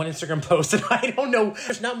aligned on one Instagram post, and I don't know.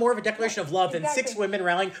 There's not more of a declaration of love than 6 women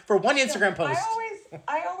rallying for one Instagram post.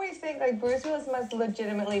 I always think like Bruce Willis must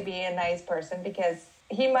legitimately be a nice person because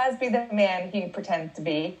he must be the man he pretends to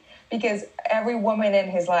be. Because every woman in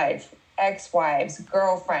his life, ex-wives,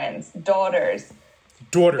 girlfriends, daughters,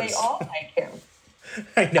 they all like him.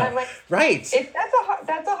 I know, I'm like, right?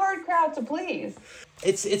 That's a hard crowd to please.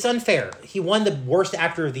 It's unfair. He won the Worst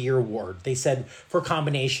Actor of the Year award. They said for a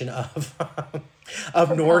combination of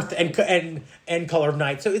North and Color of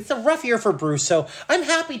Night. So it's a rough year for Bruce. So I'm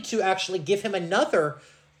happy to actually give him another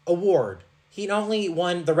award. He not only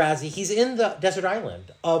won the Razzie, he's in the Desert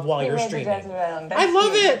Island of While You're Streaming. Desert Island. I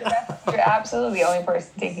love it. You're absolutely the only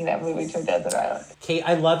person taking that movie to a desert island. Kate,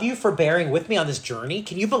 I love you for bearing with me on this journey.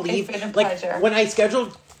 Can you believe? It's been a pleasure. When I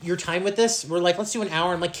scheduled your time with this, we're like, let's do an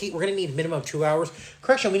hour. I'm like, Kate, we're gonna need a minimum of 2 hours.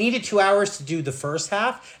 Correction, we needed 2 hours to do the first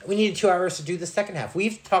half. And we needed 2 hours to do the second half.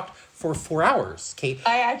 We've talked for 4 hours, Kate.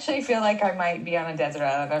 I actually feel like I might be on a desert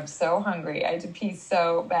island. I'm so hungry. I had to pee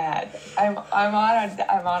so bad. I'm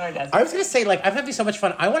on a desert. I was gonna say, I'm having so much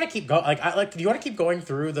fun. I want to keep going. Do you want to keep going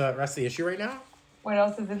through the rest of the issue right now? What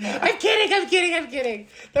else is in there? I'm kidding.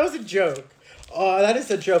 That was a joke. That is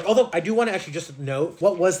a joke. Although I do want to actually just note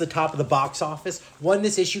what was the top of the box office when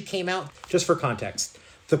this issue came out. Just for context,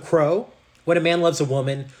 The Crow, When a Man Loves a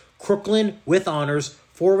Woman, Crooklyn with Honors,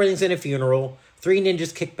 Four Weddings and a Funeral, Three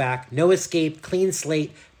Ninjas Kick Back, No Escape, Clean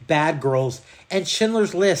Slate, Bad Girls, and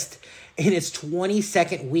Schindler's List. In its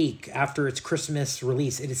 22nd week after its Christmas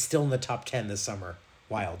release, it is still in the top 10 this summer.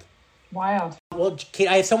 Wild. Well, Kate,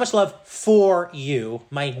 I have so much love for you,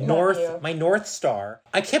 my North Star.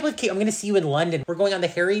 I can't believe, Kate, I'm going to see you in London. We're going on the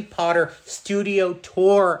Harry Potter studio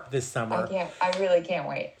tour this summer. I really can't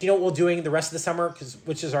wait. Do you know what we're doing the rest of the summer,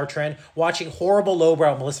 which is our trend? Watching horrible,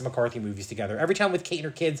 lowbrow Melissa McCarthy movies together. Every time with Kate and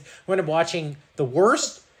her kids, we're going to be watching the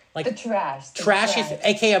worst, like the trash,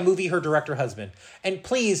 aka a movie her director husband. And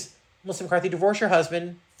please, Melissa McCarthy, divorce your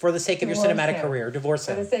husband for the sake of your cinematic career. Divorce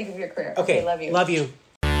him. For the sake of your career. Okay, love you. Love you.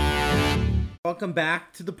 Welcome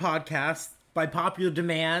back to the podcast. By popular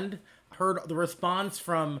demand, heard the response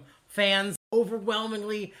from fans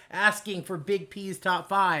overwhelmingly asking for Big P's top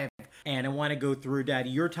 5. And I want to go through,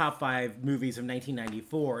 Daddy, your top 5 movies of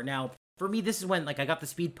 1994. Now, for me, this is when I got the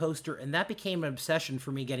Speed poster, and that became an obsession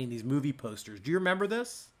for me getting these movie posters. Do you remember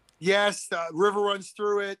this? Yes, River Runs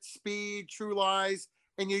Through It, Speed, True Lies,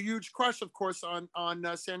 and your huge crush, of course, on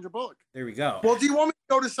Sandra Bullock. There we go. Well, do you want me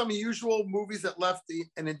to go to some usual movies that left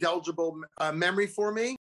an indelible memory for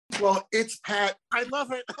me? Well, It's Pat. I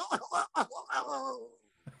love it.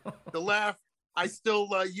 The laugh, I still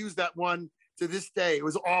use that one to this day. It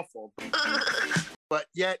was awful. But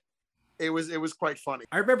yet, it was quite funny.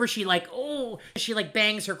 I remember she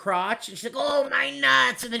bangs her crotch, and she's like, oh, my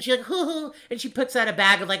nuts. And then she's like, hoo-hoo. And she puts out a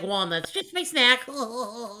bag of walnuts. Just my snack.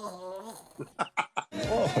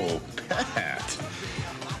 Oh, Pat.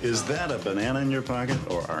 Is that a banana in your pocket,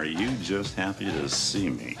 or are you just happy to see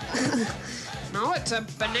me? No, it's a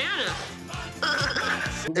banana.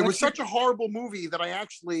 It was such a horrible movie that I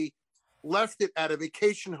actually left it at a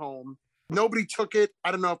vacation home. Nobody took it.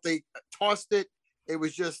 I don't know if they tossed it. It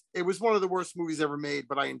was one of the worst movies ever made,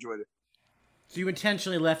 but I enjoyed it. So you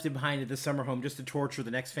intentionally left it behind at the summer home just to torture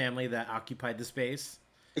the next family that occupied the space?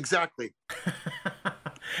 Exactly.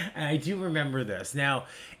 And I do remember this. Now,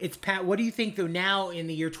 it's Pat. What do you think, though, now in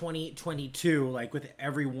the year 2022, with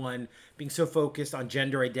everyone being so focused on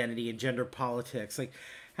gender identity and gender politics,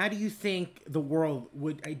 how do you think the world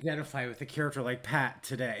would identify with a character like Pat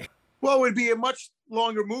today? Well, it would be a much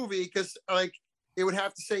longer movie because, it would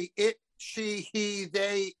have to say it, she, he,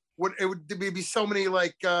 they. It would be so many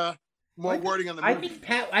more wording on the movie.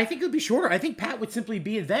 I think it would be shorter. I think Pat would simply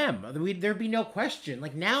be them. There'd be no question.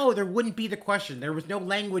 Now there wouldn't be the question. There was no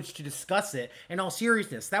language to discuss it. In all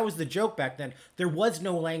seriousness, that was the joke back then. There was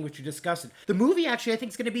no language to discuss it. The movie actually, I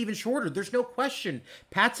think, is going to be even shorter. There's no question.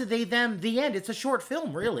 Pat's a they, them, the end. It's a short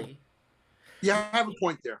film, really. Yeah, I have a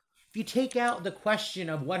point there. If you take out the question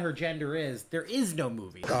of what her gender is, there is no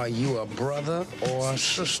movie. Are you a brother or a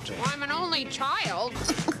sister? Well, I'm an only child.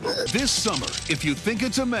 This summer, if you think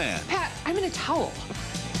it's a man. Pat, I'm in a towel.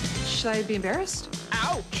 Should I be embarrassed?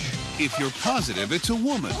 Ouch. If you're positive it's a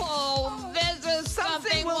woman. Oh, this is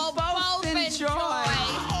something we'll both enjoy.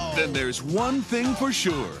 Then there's one thing for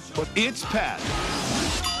sure. It's Pat.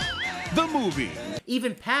 The movie.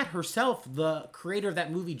 Even Pat herself, the creator of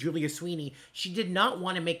that movie, Julia Sweeney, she did not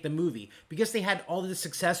want to make the movie. Because they had all this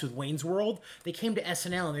success with Wayne's World, they came to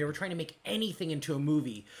SNL and they were trying to make anything into a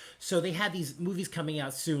movie. So they had these movies coming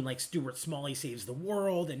out soon, like Stuart Smalley Saves the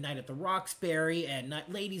World, and Night at the Roxbury, and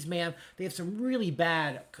Not Ladies Man. They have some really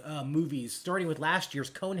bad movies, starting with last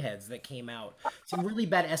year's Coneheads that came out. Some really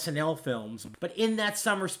bad SNL films. But in that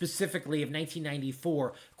summer specifically of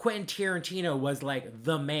 1994, Quentin Tarantino was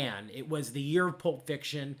the man. It was the year of Pulp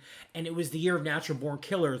Fiction, and it was the year of Natural Born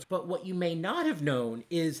Killers. But what you may not have known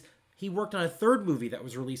is he worked on a third movie that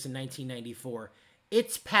was released in 1994.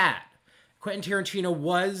 It's Pat. Quentin Tarantino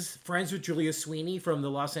was friends with Julia Sweeney from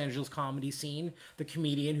the Los Angeles comedy scene, the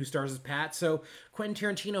comedian who stars as Pat. So Quentin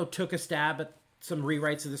Tarantino took a stab at some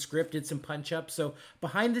rewrites of the script, did some punch-ups. So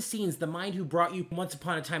behind the scenes, the mind who brought you Once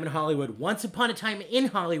Upon a Time in Hollywood, Once Upon a Time in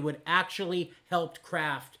Hollywood actually helped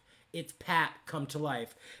craft It's Pat come to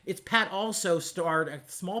life. It's Pat also starred a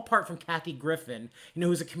small part from Kathy Griffin,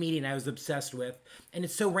 who's a comedian I was obsessed with. And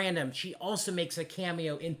it's so random. She also makes a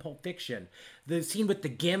cameo in Pulp Fiction. The scene with the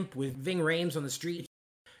Gimp with Ving Rhames on the street.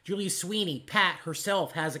 Julia Sweeney, Pat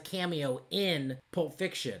herself, has a cameo in Pulp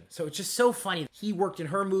Fiction. So it's just so funny. He worked in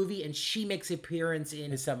her movie and she makes an appearance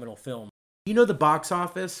in his seminal film. You know the box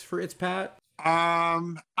office for It's Pat? I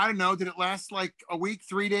don't know. Did it last a week,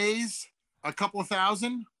 3 days, a couple of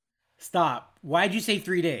thousand? Stop. Why'd you say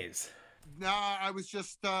 3 days? No, I was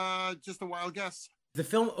just a wild guess. The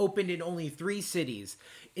film opened in only 3 cities.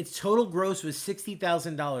 Its total gross was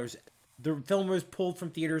 $60,000. The film was pulled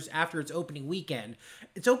from theaters after its opening weekend.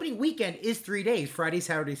 Its opening weekend is 3 days, Friday,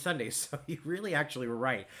 Saturday, Sunday, so you really actually were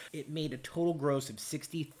right. It made a total gross of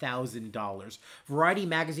 $60,000. Variety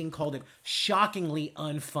magazine called it shockingly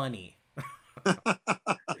unfunny.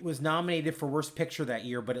 It was nominated for Worst Picture that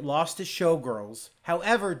year, but it lost to Showgirls.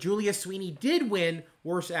 However, Julia Sweeney did win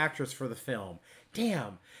Worst Actress for the film.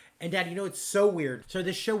 Damn. And Dad, you know, it's so weird. So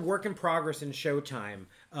this show, Work in Progress in Showtime,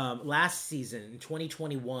 last season, in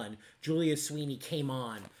 2021, Julia Sweeney came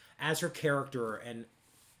on as her character and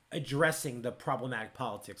addressing the problematic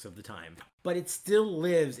politics of the time. But it still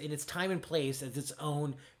lives in its time and place as its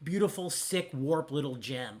own beautiful, sick, warped little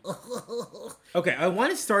gem. Okay, I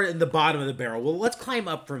want to start in the bottom of the barrel. Well, let's climb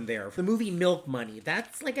up from there. The movie Milk Money.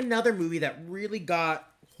 That's like another movie that really got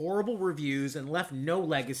horrible reviews and left no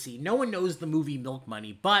legacy. No one knows the movie Milk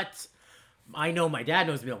Money, but I know my dad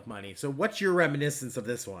knows Milk Money. So what's your reminiscence of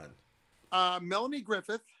this one? Melanie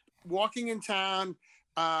Griffith walking in town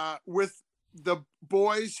with the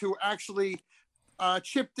boys who actually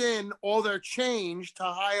chipped in all their change to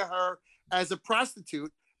hire her as a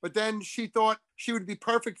prostitute. But then she thought she would be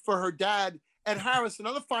perfect for her dad, Ed Harris,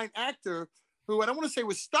 another fine actor who I don't want to say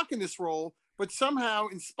was stuck in this role, but somehow,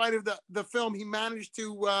 in spite of the film, he managed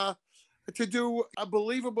to do a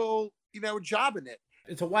believable, job in it.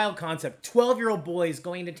 It's a wild concept. 12-year-old boys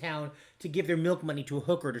going to town to give their milk money to a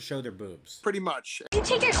hooker to show their boobs. Pretty much. You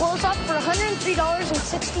take your clothes off for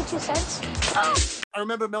 $103.62. Oh. I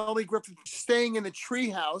remember Melanie Griffith staying in a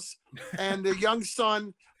treehouse and the young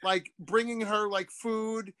son, bringing her,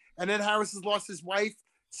 food. And then Harris has lost his wife.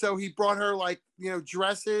 So he brought her,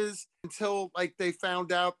 dresses until, they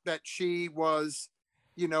found out that she was,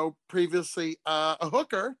 previously a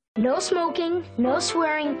hooker. No smoking, no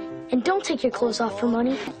swearing, and don't take your clothes off for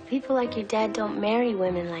money. People like your dad don't marry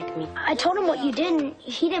women like me. I told him what you did, and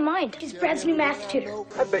he didn't mind. He's Brad's new math tutor.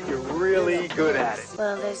 I bet you're really good at it.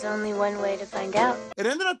 Well, there's only one way to find out. It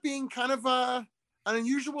ended up being kind of an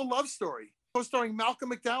unusual love story, co-starring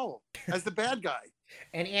Malcolm McDowell as the bad guy.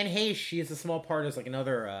 And Anne Hayes, she is a small part as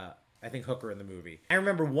another, I think, hooker in the movie. I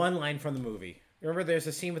remember one line from the movie. Remember there's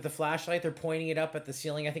a scene with the flashlight? They're pointing it up at the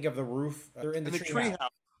ceiling, I think, of the roof. They're in the tree house.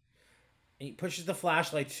 And he pushes the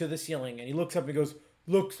flashlight to the ceiling, and he looks up and he goes,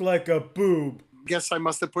 "Looks like a boob." Guess I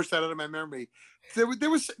must have pushed that out of my memory. There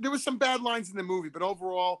was some bad lines in the movie, but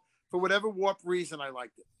overall, for whatever warp reason, I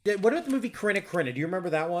liked it. What about the movie Corinna Corinna? Do you remember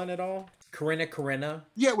that one at all? Corinna Corinna?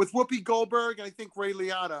 Yeah, with Whoopi Goldberg and I think Ray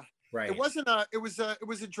Liotta. Right. It was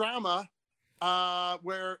a drama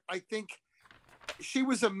where I think she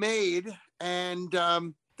was a maid and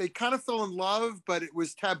they kind of fell in love, but it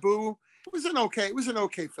was taboo. It was an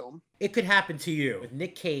okay film. It Could Happen to You with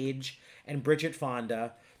Nick Cage and Bridget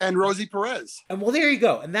Fonda. And Rosie Perez. And well, there you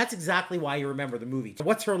go. And that's exactly why you remember the movie.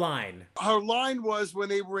 What's her line? Her line was when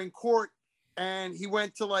they were in court and he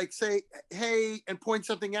went to say, hey, and point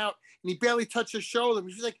something out. And he barely touched her shoulder.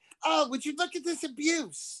 And she's like, oh, would you look at this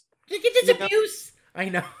abuse? Look at this abuse. I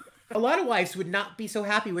know. A lot of wives would not be so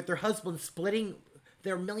happy with their husband splitting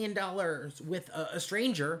their $1 million with a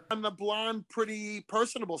stranger. And the blonde, pretty,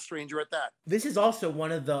 personable stranger at that. This is also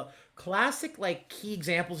one of the classic, key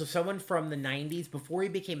examples of someone from the 90s before he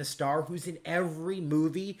became a star who's in every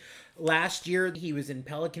movie. Last year, he was in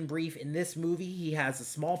Pelican Brief. In this movie, he has a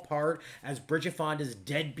small part as Bridget Fonda's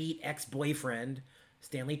deadbeat ex-boyfriend,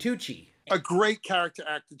 Stanley Tucci. A great character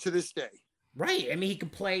actor to this day. Right. I mean, he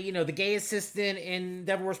could play, the gay assistant in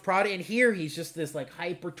Devil Wears Prada, and here he's just this,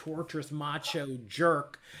 hyper-torturous, macho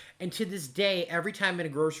jerk. And to this day, every time in a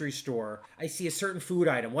grocery store, I see a certain food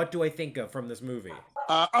item. What do I think of from this movie?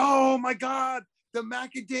 Oh, my God. The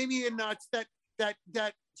macadamia nuts that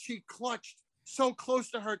she clutched so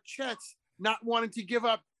close to her chest, not wanting to give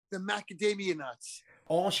up the macadamia nuts.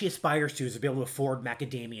 All she aspires to is to be able to afford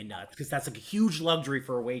macadamia nuts because that's a huge luxury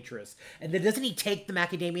for a waitress. And then doesn't he take the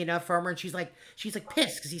macadamia nut from her and she's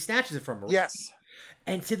pissed because he snatches it from her. Yes.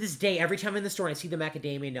 And to this day, every time in the store and I see the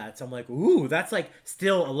macadamia nuts, I'm like, ooh, that's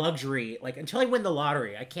still a luxury. Until I win the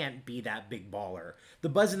lottery, I can't be that big baller. The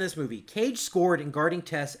buzz in this movie. Cage scored in Guarding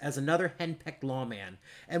Tess as another henpecked lawman.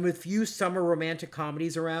 And with few summer romantic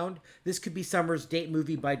comedies around, this could be summer's date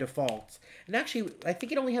movie by default. And actually, I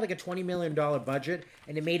think it only had a $20 million budget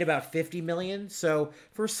and it made about $50 million. So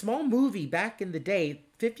for a small movie back in the day,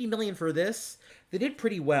 $50 million for this, they did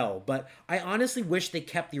pretty well. But I honestly wish they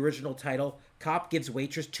kept the original title, Cop Gives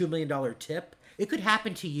Waitress $2 million tip. It Could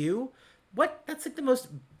Happen to You. What? That's the most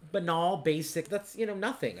banal, basic, that's,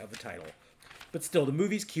 nothing of a title. But still, the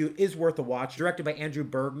movie's cute, is worth a watch. Directed by Andrew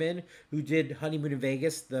Bergman, who did Honeymoon in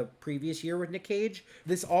Vegas the previous year with Nick Cage.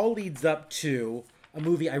 This all leads up to a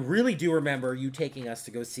movie I really do remember you taking us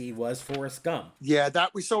to go see was Forrest Gump. Yeah,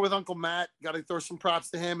 that we saw with Uncle Matt. Got to throw some props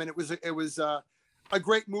to him, and it was a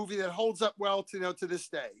great movie that holds up well to this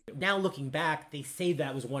day. Now looking back, they say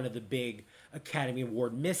that was one of the big Academy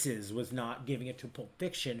Award misses, was not giving it to Pulp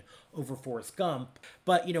Fiction over Forrest Gump.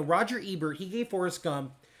 But, you know, Roger Ebert, he gave Forrest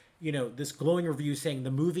Gump, you know, this glowing review saying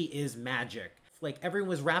the movie is magic. Like, everyone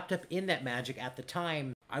was wrapped up in that magic at the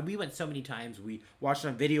time. We went so many times. We watched it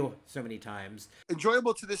on video so many times.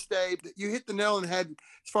 Enjoyable to this day. You hit the nail on the head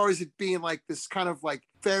as far as it being like this kind of like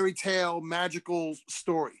fairy tale, magical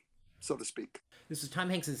story, so to speak. This is Tom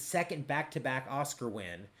Hanks' second back-to-back Oscar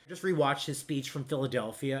win. Just rewatched his speech from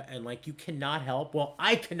Philadelphia, and like, you cannot help, well,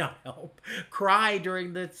 I cannot help, cry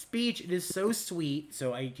during the speech. It is so sweet.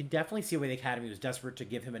 So I can definitely see why the Academy was desperate to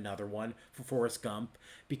give him another one for Forrest Gump,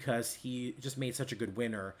 because he just made such a good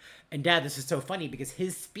winner. And Dad, this is so funny because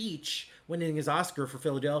his speech winning his Oscar for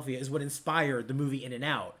Philadelphia is what inspired the movie In and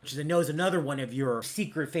Out, which I know is another one of your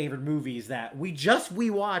secret favorite movies that we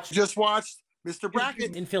watched. Just watched. Mr.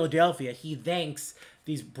 Brackett. In Philadelphia, he thanks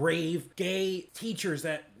these brave gay teachers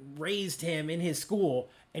that raised him in his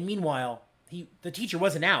school. And meanwhile, the teacher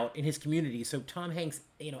wasn't out in his community. So Tom Hanks,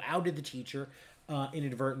 you know, outed the teacher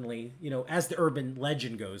inadvertently, you know, as the urban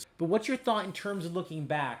legend goes. But what's your thought in terms of looking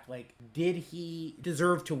back? Like, did he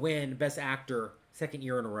deserve to win Best Actor second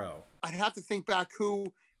year in a row? I'd have to think back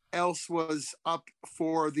who else was up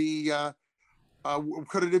for the...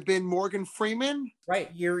 could it have been Morgan Freeman? Right,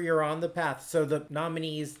 you're on the path. So the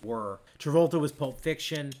nominees were Travolta was Pulp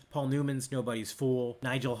Fiction, Paul Newman's Nobody's Fool,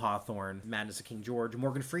 Nigel Hawthorne, Madness of King George,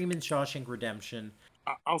 Morgan Freeman's Shawshank Redemption.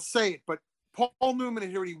 I'll say it, but Paul Newman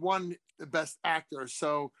had already won the Best Actor.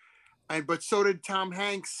 So, but so did Tom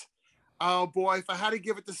Hanks. Oh boy, if I had to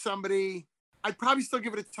give it to somebody, I'd probably still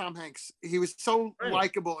give it to Tom Hanks. He was so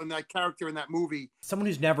likable in that character in that movie. Someone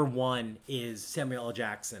who's never won is Samuel L.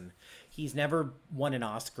 Jackson. He's never won an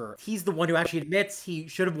Oscar. He's the one who actually admits he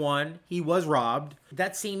should have won. He was robbed.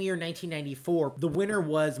 That same year, 1994, the winner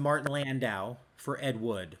was Martin Landau for Ed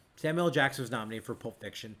Wood. Samuel L. Jackson was nominated for Pulp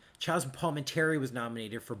Fiction. Charles Palminteri was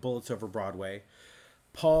nominated for Bullets Over Broadway.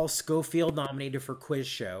 Paul Scofield nominated for Quiz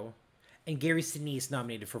Show. And Gary Sinise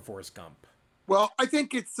nominated for Forrest Gump. Well, I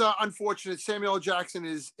think it's unfortunate. Samuel L. Jackson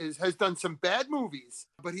has done some bad movies,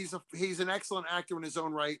 but he's an excellent actor in his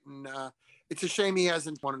own right, and it's a shame he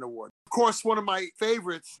hasn't won an award. Of course, one of my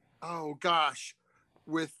favorites,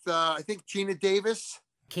 with I think Geena Davis.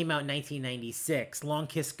 Came out in 1996, Long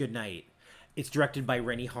Kiss Goodnight. It's directed by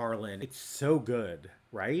Renny Harlin. It's so good,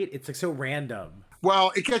 right? It's like so random.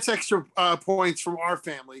 Well, it gets extra points from our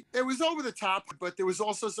family. It was over the top, but there was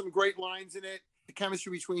also some great lines in it. The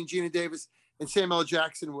chemistry between Geena Davis and Samuel L.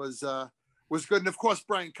 Jackson was good. And of course,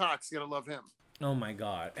 Brian Cox, you gotta love him. Oh my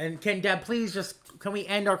God. And Dad, please can we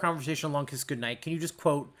end our conversation on Long Kiss Goodnight? Can you just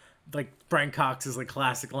quote like Brian Cox's like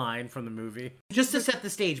classic line from the movie? Just to set the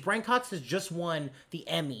stage, Brian Cox has just won the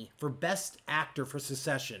Emmy for Best Actor for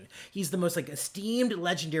Succession. He's the most like esteemed,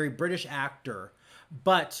 legendary British actor.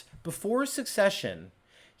 But before Succession,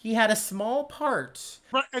 he had a small part.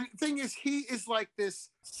 Right, and the thing is, he is like this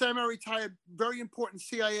semi-retired, very important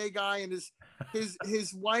CIA guy, and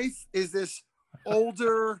his wife is this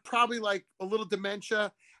older, probably like a little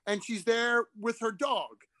dementia, and she's there with her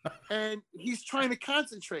dog, and he's trying to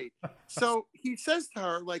concentrate. So he says to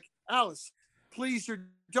her, like, Alice, please your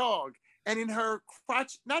dog. And in her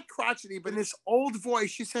not crotchety, but in this old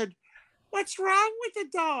voice, she said, what's wrong with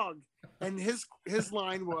the dog? And his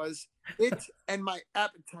line was, it and my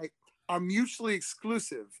appetite are mutually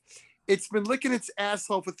exclusive. It's been licking its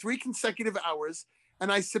asshole for 3 consecutive hours,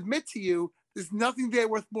 and I submit to you, there's nothing there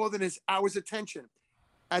worth more than his hour's attention.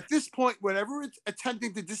 At this point, whatever it's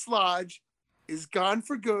attempting to dislodge is gone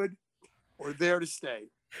for good or there to stay.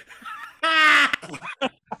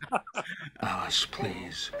 Alice,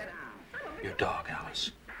 please. Your dog,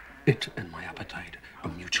 Alice. It and my appetite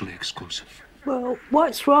are mutually exclusive. Well,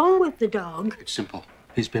 what's wrong with the dog? It's simple.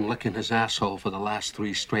 He's been licking his asshole for the last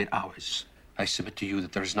 3 straight hours. I submit to you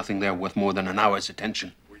that there is nothing there worth more than an hour's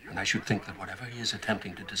attention. And I should think that whatever he is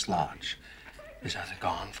attempting to dislodge is either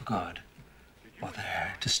gone for good or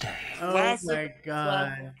there to stay. Oh my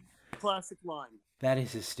God. Classic line. That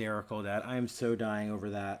is hysterical, Dad. I am so dying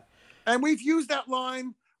over that. And we've used that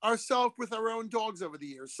line ourselves with our own dogs over the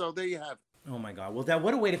years. So there you have it. Oh my God. Well, Dad,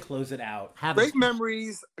 what a way to close it out. Great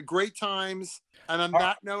memories, great times. And on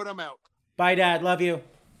that note, I'm out. Bye, Dad. Love you.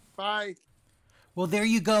 Bye. Well, there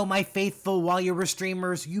you go, my faithful While You Were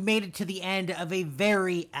Streamers. You made it to the end of a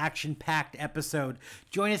very action-packed episode.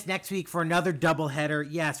 Join us next week for another doubleheader.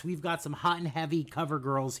 Yes, we've got some hot and heavy cover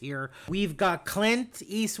girls here. We've got Clint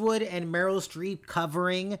Eastwood and Meryl Streep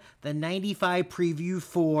covering the 95 preview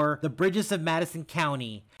for The Bridges of Madison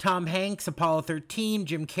County. Tom Hanks, Apollo 13,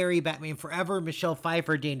 Jim Carrey, Batman Forever, Michelle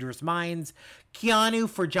Pfeiffer, Dangerous Minds, Keanu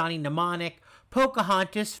for Johnny Mnemonic,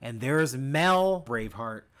 Pocahontas, and there's Mel,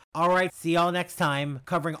 Braveheart. All right, see y'all next time,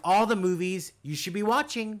 covering all the movies you should be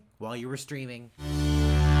watching while you were streaming.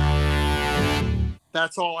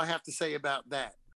 That's all I have to say about that.